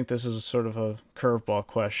 because I think this is sort of a curveball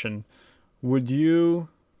question. Would you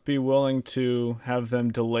be willing to have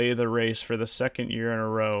them delay the race for the second year in a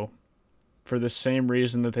row for the same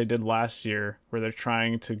reason that they did last year, where they're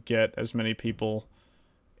trying to get as many people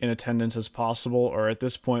in attendance as possible? Or at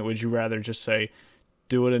this point, would you rather just say,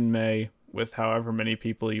 do it in May with however many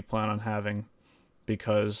people you plan on having,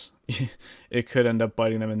 because it could end up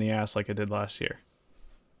biting them in the ass like it did last year?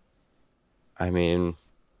 I mean,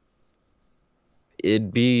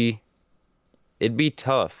 it'd be it'd be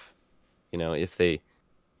tough, if they.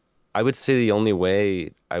 I would say the only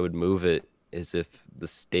way I would move it is if the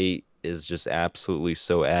state is just absolutely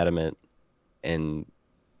so adamant and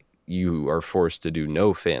you are forced to do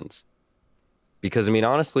no fans. Because I mean,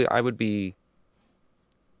 honestly, I would be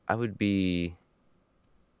I would be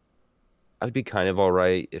kind of all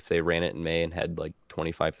right if they ran it in May and had like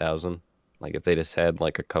 25,000. Like if they just had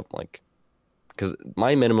like a couple, like, because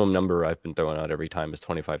my minimum number I've been throwing out every time is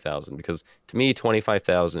 25,000, because to me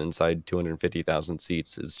 25,000 inside 250,000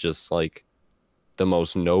 seats is just like the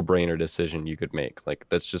most no-brainer decision you could make. Like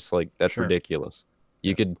that's just like that's Sure. ridiculous. You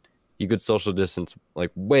Yeah. could you could social distance like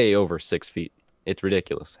way over 6 feet. It's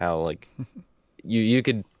ridiculous how like you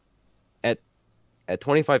could at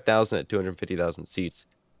 25,000 at 250,000 seats,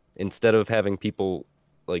 instead of having people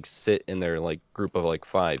like sit in their like group of like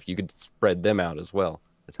five, you could spread them out as well.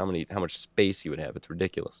 That's how much space you would have. It's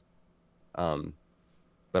ridiculous. Um,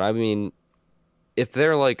 but I mean, if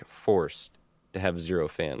they're like forced to have zero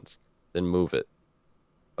fans, then move it.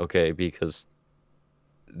 Okay, because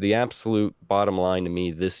the absolute bottom line to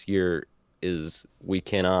me this year is we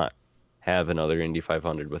cannot have another Indy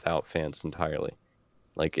 500 without fans entirely.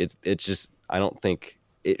 Like it's just I don't think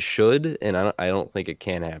it should, and I don't think it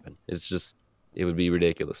can happen. It's just it would be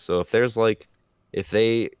ridiculous. So if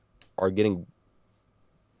they are getting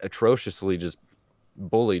atrociously just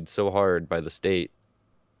bullied so hard by the state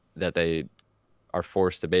that they are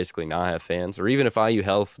forced to basically not have fans, or even if IU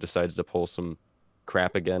Health decides to pull some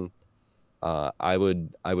crap again, I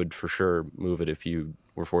would for sure move it if you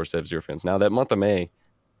were forced to have zero fans. Now that month of May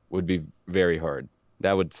would be very hard.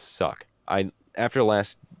 That would suck. I After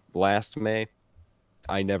last May,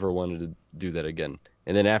 I never wanted to do that again.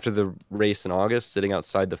 And then after the race in August, sitting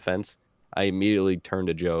outside the fence, I immediately turned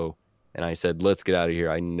to Joe and I said, "Let's get out of here.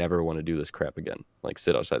 I never want to do this crap again. Like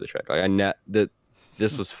sit outside the track. Like I net that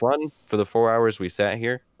this was fun for the 4 hours we sat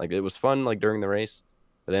here. Like it was fun like during the race,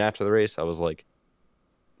 but then after the race, I was like,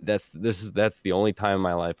 that's the only time in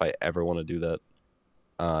my life I ever want to do that.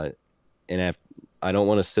 Uh, and I don't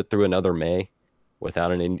want to sit through another May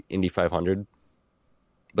without an Indy 500.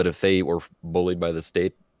 But if they were bullied by the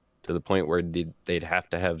state to the point where they'd have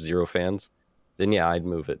to have zero fans, then yeah, I'd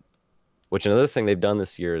move it. Which another thing they've done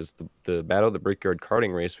this year is the Battle of the Brickyard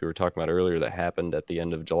karting race we were talking about earlier that happened at the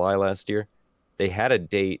end of July last year. They had a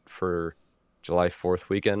date for July 4th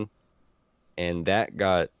weekend, and that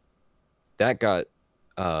got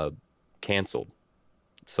uh, canceled.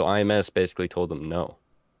 So IMS basically told them no.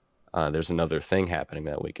 There's another thing happening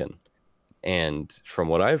that weekend. And from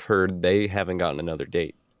what I've heard, they haven't gotten another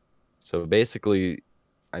date. So basically,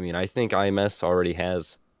 I mean, I think IMS already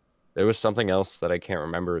has. There was something else that I can't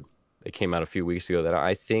remember They came out a few weeks ago that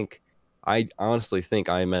I honestly think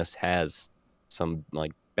IMS has some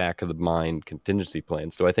like back of the mind contingency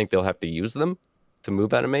plans. Do I think they'll have to use them to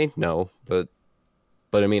move out of Maine? No, but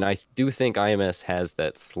I mean, I do think IMS has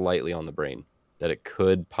that slightly on the brain that it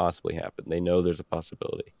could possibly happen. They know there's a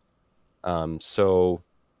possibility. So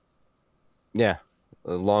yeah,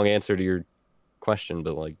 a long answer to your question,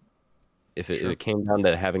 but like if Sure. it came down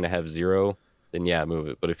to having to have zero, then yeah, move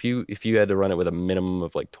it. But if you had to run it with a minimum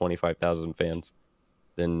of like 25,000 fans,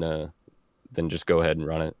 then then just go ahead and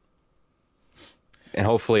run it. And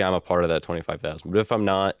hopefully I'm a part of that 25,000. But if I'm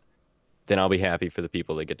not, then I'll be happy for the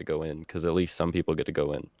people that get to go in because at least some people get to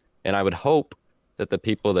go in. And I would hope that the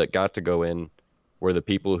people that got to go in were the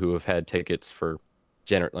people who have had tickets for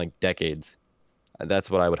like decades. That's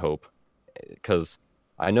what I would hope. Because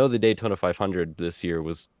I know the Daytona 500 this year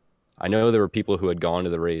was, I know there were people who had gone to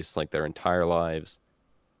the race like their entire lives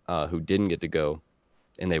who didn't get to go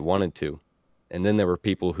and they wanted to. And then there were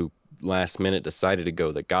people who last minute decided to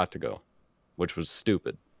go that got to go, which was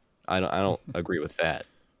stupid. I don't agree with that.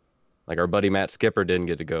 Like our buddy Matt Skipper didn't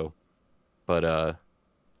get to go, but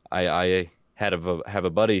I had have a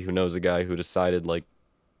buddy who knows a guy who decided like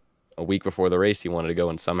a week before the race he wanted to go,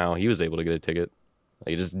 and somehow he was able to get a ticket.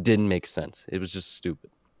 Like it just didn't make sense. It was just stupid.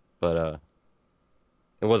 But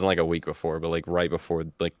it wasn't like a week before, but like right before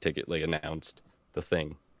like ticket like announced the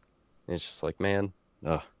thing. And it's just like man,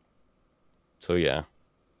 ugh. So yeah,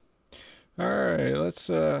 All right, let's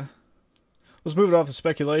move it off the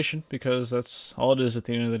speculation because that's all it is at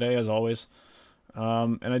the end of the day, as always.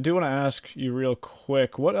 And I do want to ask you real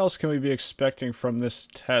quick, what else can we be expecting from this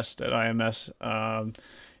test at IMS?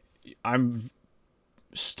 I'm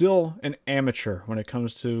still an amateur when it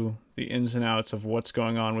comes to the ins and outs of what's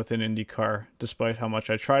going on within IndyCar, despite how much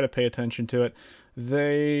I try to pay attention to it.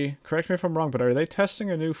 They, correct me if I'm wrong, but are they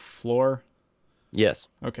testing a new floor? yes,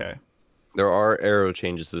 Okay. there are aero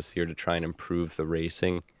changes this year to try and improve the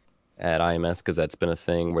racing at IMS because that's been a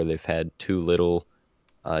thing where they've had too little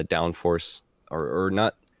downforce or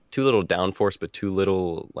not too little downforce, but too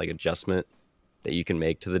little like adjustment that you can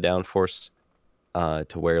make to the downforce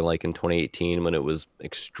to where like in 2018 when it was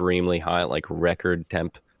extremely hot, like record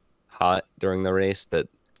temp hot during the race, that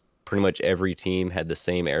pretty much every team had the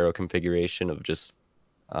same aero configuration of just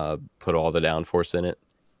put all the downforce in it,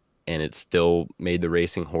 and it still made the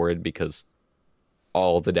racing horrid because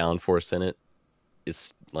all the downforce in it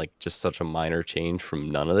is like just such a minor change from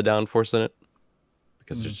none of the downforce in it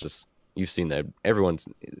because Mm. there's just you've seen that everyone's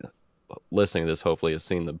listening to this hopefully has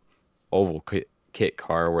seen the oval kit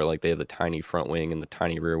car where like they have the tiny front wing and the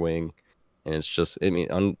tiny rear wing, and it's just I mean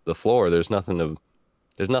on the floor there's nothing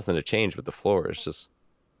to change with the floor. It's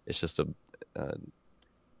just a uh,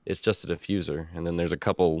 it's just a diffuser, and then there's a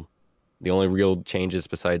couple. The only real changes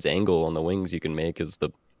besides angle on the wings you can make is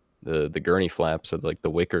the gurney flaps or like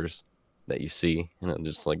the wickers that you see, and it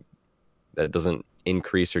just like that doesn't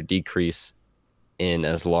increase or decrease in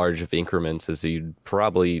as large of increments as you'd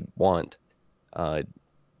probably want uh,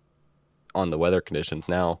 on the weather conditions.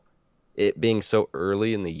 Now, it being so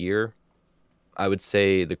early in the year, I would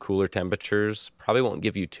say the cooler temperatures probably won't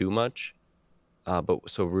give you too much. But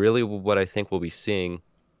so really, what I think we'll be seeing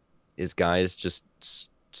is guys just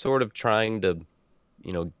sort of trying to,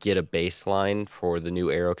 get a baseline for the new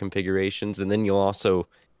aero configurations, and then you'll also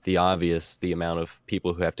the amount of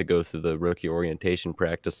people who have to go through the rookie orientation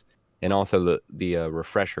practice and also the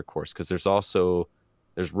refresher course because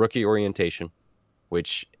there's rookie orientation,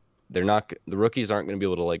 which the rookies aren't going to be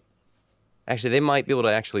able to like actually they might be able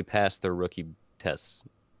to actually pass their rookie tests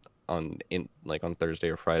on Thursday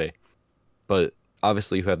or Friday, but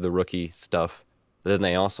obviously you have the rookie stuff. But then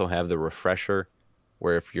they also have the refresher,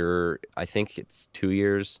 where if you're, I think it's 2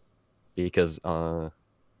 years, because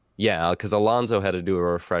yeah, because Alonso had to do a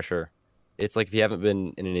refresher. It's like if you haven't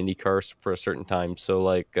been in an Indy car for a certain time. So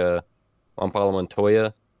like Juan Pablo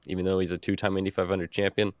Montoya, even though he's a two-time Indy 500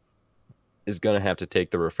 champion, is gonna have to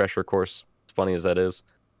take the refresher course. As funny as that is,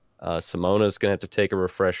 Simona's gonna have to take a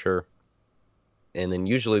refresher, and then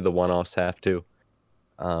usually the one-offs have to.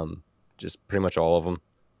 Just pretty much all of them.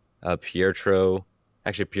 Pietro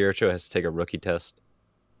has to take a rookie test.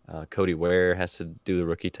 Cody Ware has to do the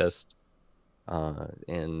rookie test.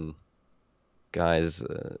 And guys,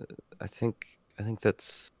 I think I think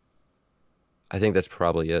that's I think that's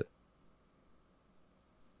probably it.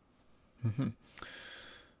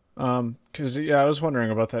 Mm-hmm. Because yeah, I was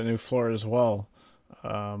wondering about that new floor as well.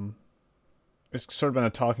 Um, it's sort of been a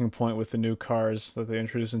talking point with the new cars that they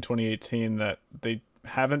introduced in 2018 that they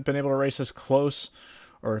haven't been able to race as close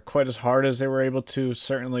or quite as hard as they were able to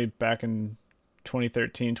certainly back in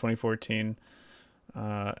 2013, 2014.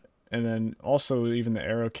 Uh, and then also even the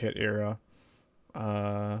Aero Kit era,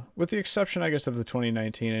 with the exception, I guess, of the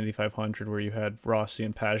 2019 Indy 500 where you had Rossi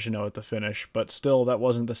and Pagenaud at the finish, but still that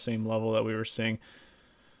wasn't the same level that we were seeing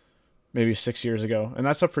maybe 6 years ago. And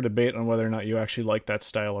that's up for debate on whether or not you actually like that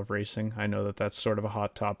style of racing. I know that that's sort of a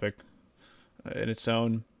hot topic in its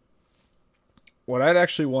own. What I'd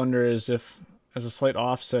actually wonder is if, as a slight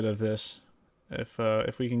offset of this,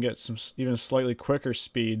 if we can get some even slightly quicker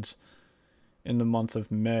speeds in the month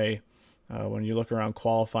of May, when you look around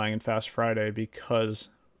qualifying and Fast Friday, because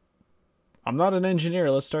I'm not an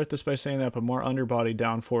engineer. Let's start this by saying that, but more underbody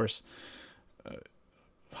downforce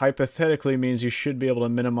hypothetically means you should be able to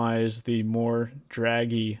minimize the more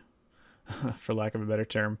draggy, for lack of a better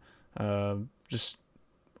term, just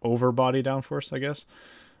over body downforce, I guess,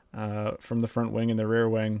 from the front wing and the rear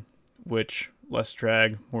wing, which less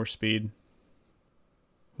drag, more speed.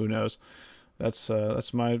 Who knows? That's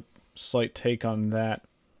my slight take on that.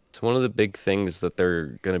 It's one of the big things that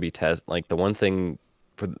they're going to be like the one thing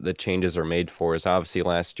for the changes are made for is obviously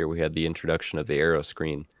last year we had the introduction of the aero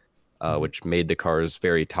screen, Mm-hmm. which made the cars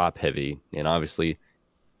very top heavy. And obviously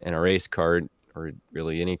in a race car or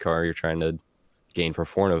really any car you're trying to gain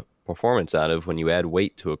performance out of, when you add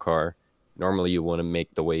weight to a car, normally you want to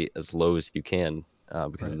make the weight as low as you can because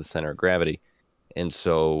of Right. the center of gravity. And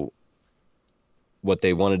so what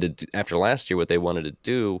they wanted to do after last year, what they wanted to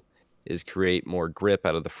do is create more grip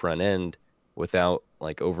out of the front end without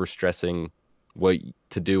like overstressing what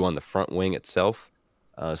to do on the front wing itself.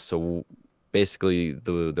 So basically,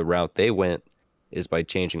 the route they went is by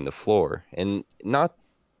changing the floor and not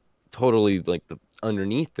totally like the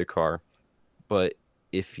underneath the car, but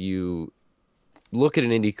if you look at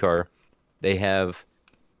an Indy car, they have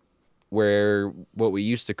where what we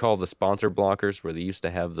used to call the sponsor blockers, where they used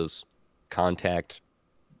to have those contact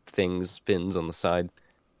fins on the side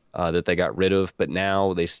that they got rid of, but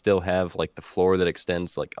now they still have like the floor that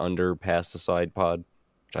extends like under past the side pod,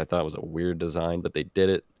 which I thought was a weird design, but they did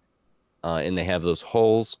it. And they have those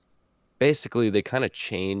holes. Basically, they kind of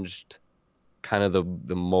changed kind of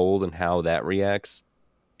the mold and how that reacts.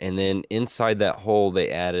 And then inside that hole,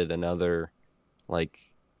 they added another like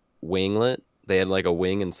winglet. They had like a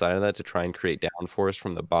wing inside of that to try and create downforce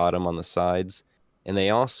from the bottom on the sides. And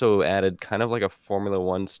they also added kind of like a Formula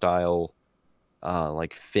One style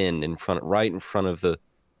like fin in front, right in front of the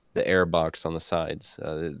air box on the sides.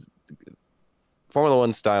 Formula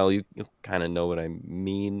One style, you kind of know what I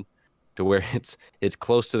mean, to where it's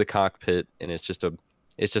close to the cockpit and it's just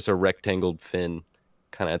a rectangled fin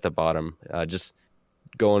kind of at the bottom. Just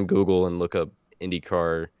go on Google and look up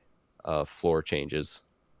IndyCar floor changes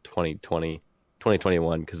 2020,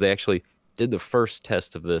 2021, because they actually did the first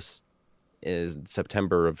test of this in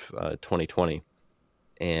September of 2020.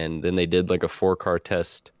 And then they did like a 4-car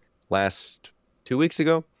test last 2 weeks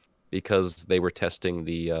ago because they were testing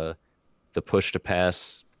the push to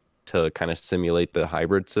pass to kind of simulate the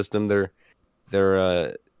hybrid system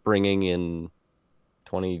they're bringing in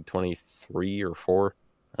 2023 or 4.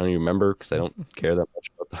 I don't even remember because I don't care that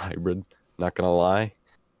much about the hybrid. Not gonna lie,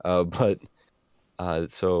 but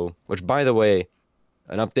so which by the way,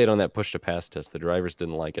 an update on that push to pass test. The drivers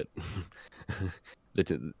didn't like it.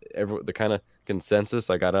 The kind of consensus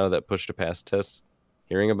I got out of that push to pass test,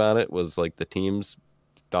 hearing about it, was like the teams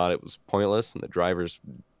thought it was pointless and the drivers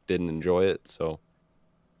didn't enjoy it. So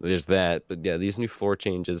there's that. But yeah, these new floor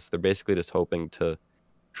changes, they're basically just hoping to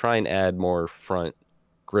try and add more front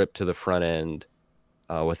grip to the front end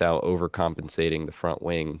without overcompensating the front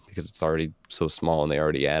wing because it's already so small and they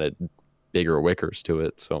already added bigger wickers to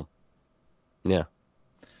it. So yeah.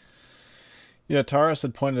 Yeah, Taras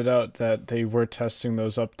had pointed out that they were testing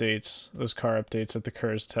those updates, those car updates at the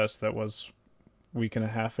KERS test that was a week and a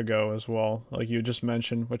half ago as well, like you just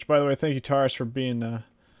mentioned. Which, by the way, thank you, Taras, for being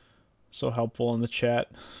so helpful in the chat.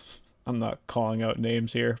 I'm not calling out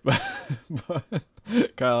names here, but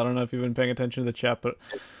Kyle, I don't know if you've been paying attention to the chat, but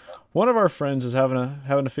one of our friends is having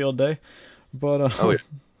a field day. But Oh, yeah.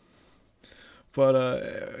 but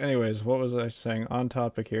anyways, what was I saying? On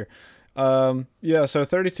topic here. Yeah, so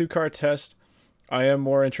 32 car test. I am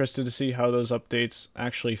more interested to see how those updates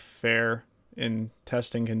actually fare in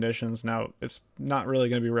testing conditions. Now, it's not really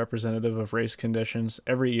going to be representative of race conditions.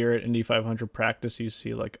 Every year at Indy 500 practice, you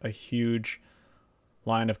see like a huge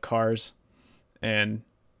line of cars, and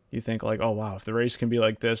you think like, oh wow, if the race can be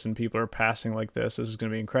like this and people are passing like this is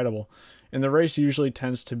going to be incredible. And the race usually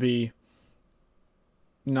tends to be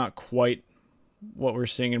not quite what we're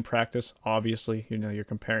seeing in practice. Obviously, you're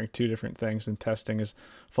comparing two different things, and testing is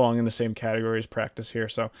falling in the same category as practice here.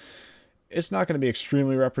 So it's not going to be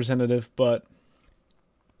extremely representative, but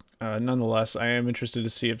nonetheless, I am interested to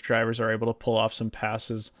see if drivers are able to pull off some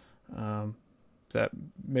passes that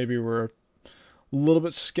maybe were a little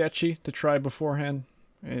bit sketchy to try beforehand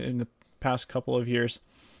in the past couple of years.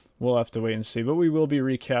 We'll have to wait and see, but we will be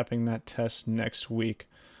recapping that test next week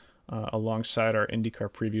alongside our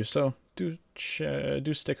IndyCar preview. So do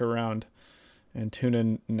stick around and tune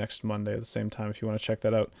in next Monday at the same time if you want to check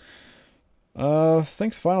that out. I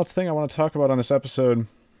think the final thing I want to talk about on this episode,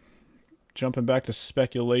 jumping back to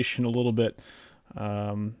speculation a little bit,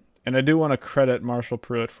 and I do want to credit Marshall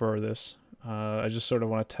Pruitt for this. I just sort of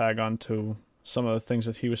want to tag on to some of the things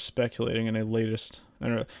that he was speculating in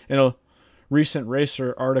a recent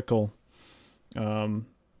Racer article,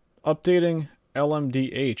 updating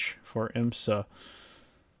LMDH for IMSA.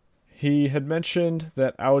 He had mentioned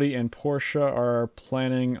that Audi and Porsche are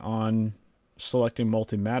planning on selecting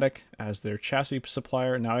Multimatic as their chassis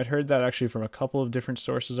supplier. Now, I'd heard that actually from a couple of different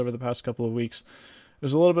sources over the past couple of weeks. It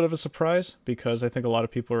was a little bit of a surprise because I think a lot of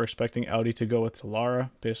people were expecting Audi to go with Dallara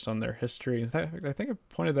based on their history. I think I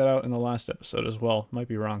pointed that out in the last episode as well. Might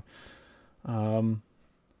be wrong.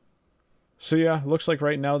 So yeah, looks like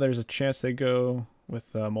right now there's a chance they go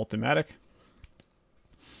with Multimatic.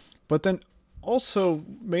 But then also,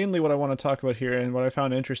 mainly what I want to talk about here and what I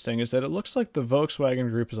found interesting is that it looks like the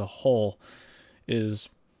Volkswagen Group as a whole is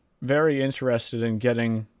very interested in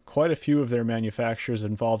getting quite a few of their manufacturers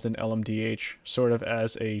involved in LMDH, sort of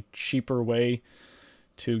as a cheaper way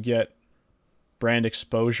to get brand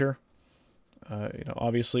exposure.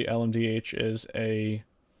 Obviously LMDH is a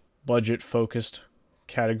budget-focused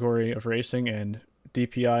category of racing, and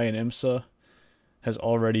DPI and IMSA has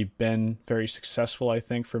already been very successful, I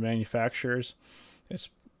think, for manufacturers. It's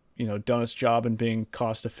done its job in being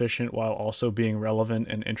cost efficient while also being relevant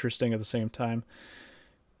and interesting at the same time.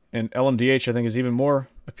 And LMDH, I think, is even more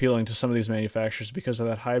appealing to some of these manufacturers because of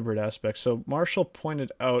that hybrid aspect. So Marshall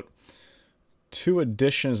pointed out two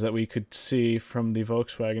additions that we could see from the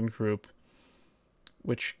Volkswagen Group,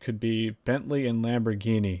 which could be Bentley and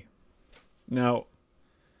Lamborghini. Now,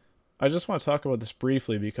 I just want to talk about this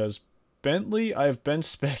briefly because Bentley, I've been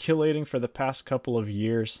speculating for the past couple of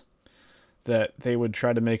years that they would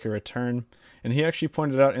try to make a return. And he actually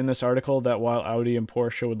pointed out in this article that while Audi and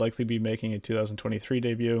Porsche would likely be making a 2023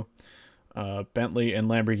 debut, Bentley and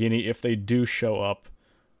Lamborghini, if they do show up,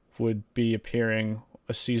 would be appearing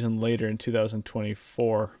a season later in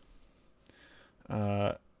 2024.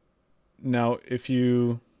 Now, if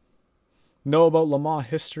you know about Le Mans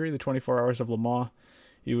history, the 24 Hours of Le Mans,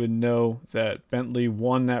 you would know that Bentley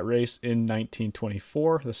won that race in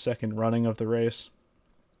 1924, the second running of the race.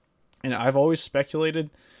 And I've always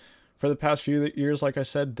speculated for the past few years, like I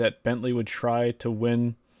said, that Bentley would try to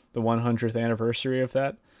win the 100th anniversary of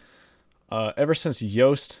that. Ever since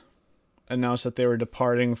Yost announced that they were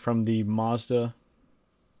departing from the Mazda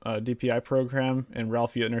DPI program, and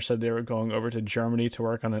Ralph Yutner said they were going over to Germany to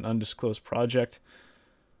work on an undisclosed project.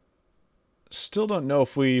 Still don't know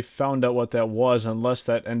if we found out what that was, unless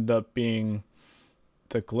that ended up being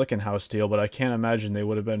the Glickenhaus deal, but I can't imagine they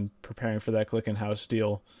would have been preparing for that Glickenhaus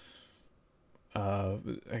deal. I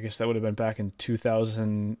guess that would have been back in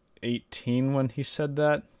 2018 when he said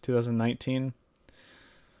that, 2019.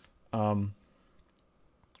 I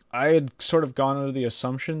had sort of gone under the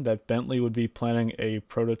assumption that Bentley would be planning a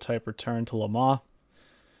prototype return to Le Mans,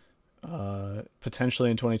 potentially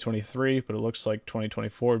in 2023, but it looks like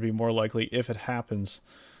 2024 would be more likely if it happens.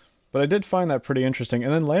 But I did find that pretty interesting.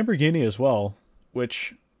 And then Lamborghini as well,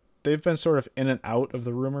 which they've been sort of in and out of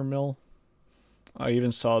the rumor mill. I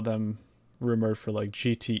even saw them rumored for like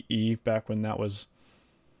GTE back when that was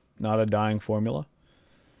not a dying formula.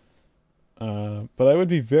 But I would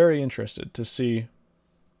be very interested to see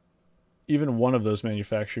even one of those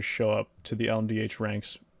manufacturers show up to the LMDH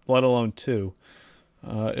ranks, let alone two.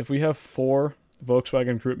 If we have 4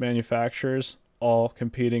 Volkswagen Group manufacturers all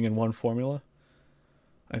competing in one formula,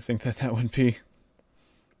 I think that would be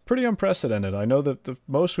pretty unprecedented. I know that the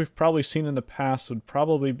most we've probably seen in the past would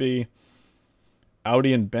probably be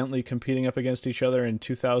Audi and Bentley competing up against each other in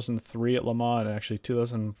 2003 at Le Mans, and actually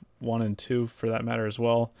 2001 and 2 for that matter as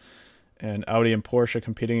well. And Audi and Porsche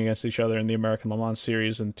competing against each other in the American Le Mans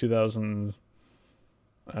Series in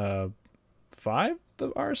 2005. The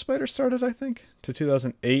RS Spider started, I think, to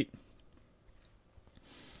 2008.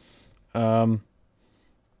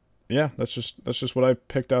 Yeah, that's just what I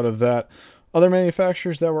picked out of that. Other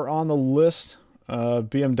manufacturers that were on the list: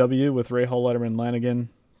 BMW with Rahal, Letterman, Lanigan,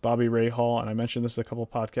 Bobby Rahal, and I mentioned this a couple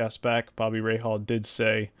podcasts back. Bobby Rahal did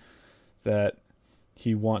say that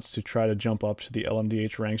he wants to try to jump up to the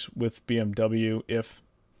LMDH ranks with BMW if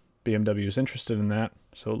BMW is interested in that.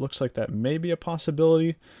 So it looks like that may be a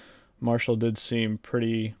possibility. Marshall did seem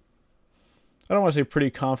pretty, I don't want to say pretty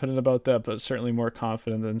confident about that, but certainly more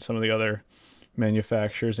confident than some of the other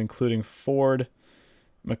manufacturers, including Ford,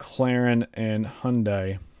 McLaren, and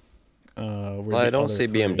Hyundai. Were Well, I the don't other see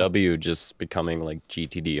three. BMW just becoming like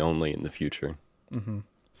GTD only in the future. Hmm.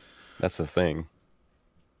 That's the thing.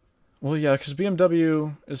 Well, yeah, because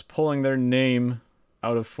BMW is pulling their name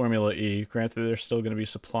out of Formula E. Granted, they're still going to be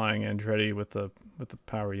supplying Andretti with the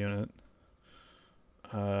power unit.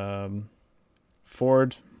 Um,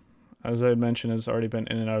 Ford, as I had mentioned, has already been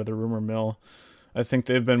in and out of the rumor mill. I think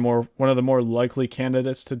they've been one of the more likely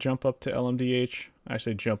candidates to jump up to LMDH. I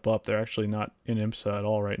say jump up; they're actually not in IMSA at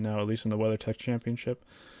all right now, at least in the WeatherTech Championship.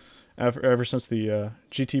 Ever since the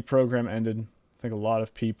GT program ended, I think a lot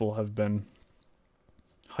of people have been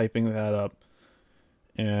hyping that up.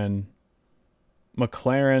 And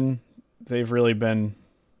McLaren, they've really been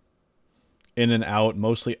in and out,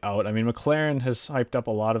 mostly out. I mean, McLaren has hyped up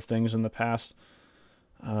a lot of things in the past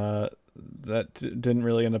uh, that didn't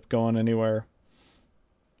really end up going anywhere.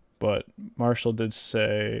 But Marshall did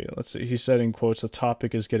say, let's see, he said in quotes, the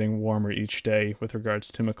topic is getting warmer each day with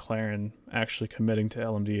regards to McLaren actually committing to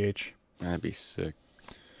LMDH. That'd be sick.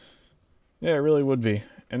 Yeah, it really would be.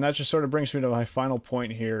 And that just sort of brings me to my final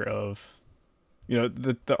point here of,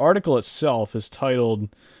 the article itself is titled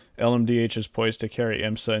LMDH is poised to carry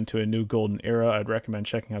IMSA into a new golden era. I'd recommend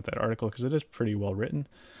checking out that article because it is pretty well written.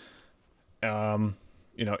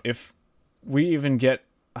 If we even get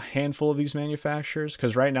a handful of these manufacturers,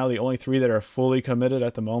 because right now the only three that are fully committed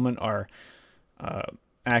at the moment are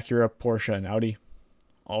Acura, Porsche, and Audi,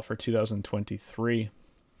 all for 2023.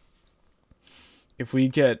 If we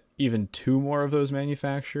get even two more of those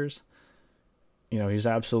manufacturers, he's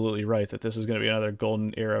absolutely right that this is going to be another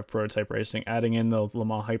golden era of prototype racing, adding in the Le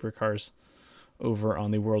Mans hypercars over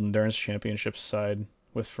on the World Endurance Championship side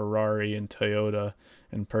with Ferrari and Toyota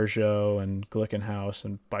and Peugeot and Glickenhaus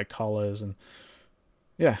and Baikalas. And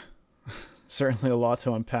yeah, certainly a lot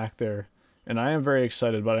to unpack there. And I am very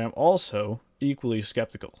excited, but I am also equally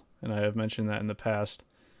skeptical. And I have mentioned that in the past,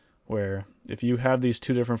 where if you have these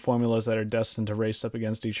two different formulas that are destined to race up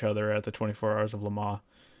against each other at the 24 Hours of Le Mans,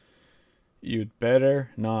 you'd better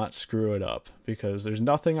not screw it up, because there's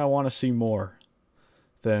nothing I want to see more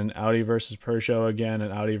than Audi versus Peugeot again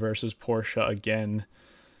and Audi versus Porsche again,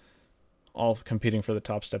 all competing for the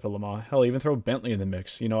top step of Le Mans. Hell, even throw Bentley in the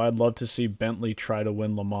mix. I'd love to see Bentley try to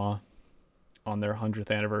win Le Mans on their 100th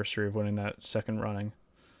anniversary of winning that second running.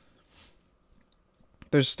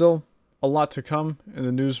 There's still a lot to come in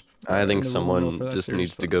the news. I think in the rumor mill for someone that just series,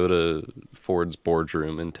 needs to but go to Ford's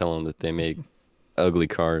boardroom and tell them that they make ugly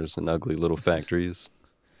cars and ugly little factories.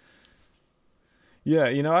 yeah,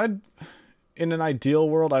 I'd in an ideal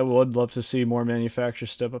world, I would love to see more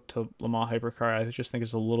manufacturers step up to Le Mans Hypercar. I just think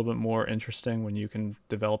it's a little bit more interesting when you can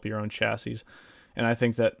develop your own chassis, and I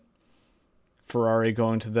think that Ferrari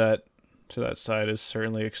going to that side is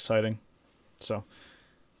certainly exciting. So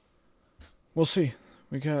we'll see.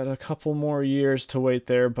 We got a couple more years to wait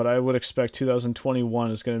there, but I would expect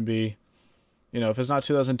 2021 is going to be, if it's not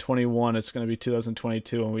 2021, it's going to be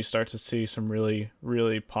 2022 when we start to see some really,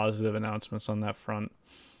 really positive announcements on that front.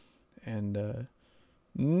 And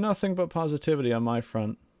nothing but positivity on my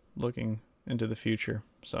front looking into the future.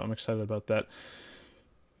 So I'm excited about that.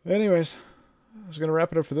 Anyways, I was going to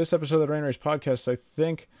wrap it up for this episode of the Rain Race Podcast. I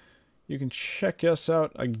think you can check us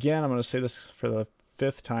out again. I'm going to say this for the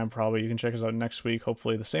fifth time probably. You can check us out next week,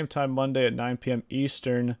 hopefully the same time, Monday at 9 p.m.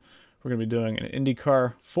 Eastern. We're going to be doing an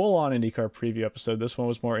IndyCar, full-on IndyCar preview episode. This one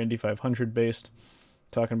was more Indy 500 based,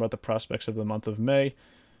 talking about the prospects of the month of May.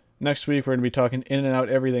 Next week, we're going to be talking in and out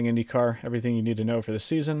everything IndyCar, everything you need to know for the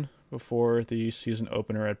season before the season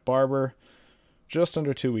opener at Barber, just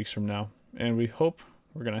under 2 weeks from now. And we hope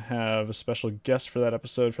we're going to have a special guest for that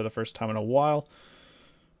episode for the first time in a while,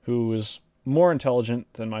 who is more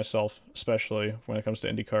intelligent than myself, especially when it comes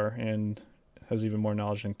to IndyCar, and has even more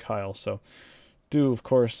knowledge than Kyle. So do, of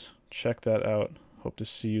course, check that out. Hope to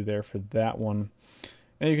see you there for that one.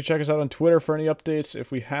 And you can check us out on Twitter for any updates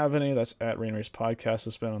if we have any. That's at Rain Race Podcast.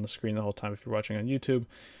 It's been on the screen the whole time if you're watching on YouTube.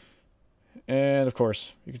 And, of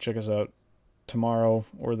course, you can check us out tomorrow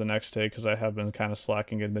or the next day, because I have been kind of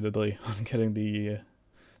slacking, admittedly, on getting the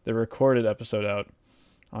recorded episode out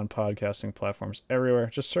on podcasting platforms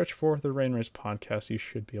everywhere. Just search for the Rain Race Podcast. You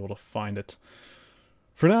should be able to find it.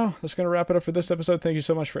 For now, that's going to wrap it up for this episode. Thank you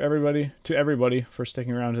so much to everybody for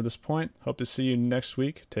sticking around to this point. Hope to see you next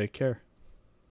week. Take care.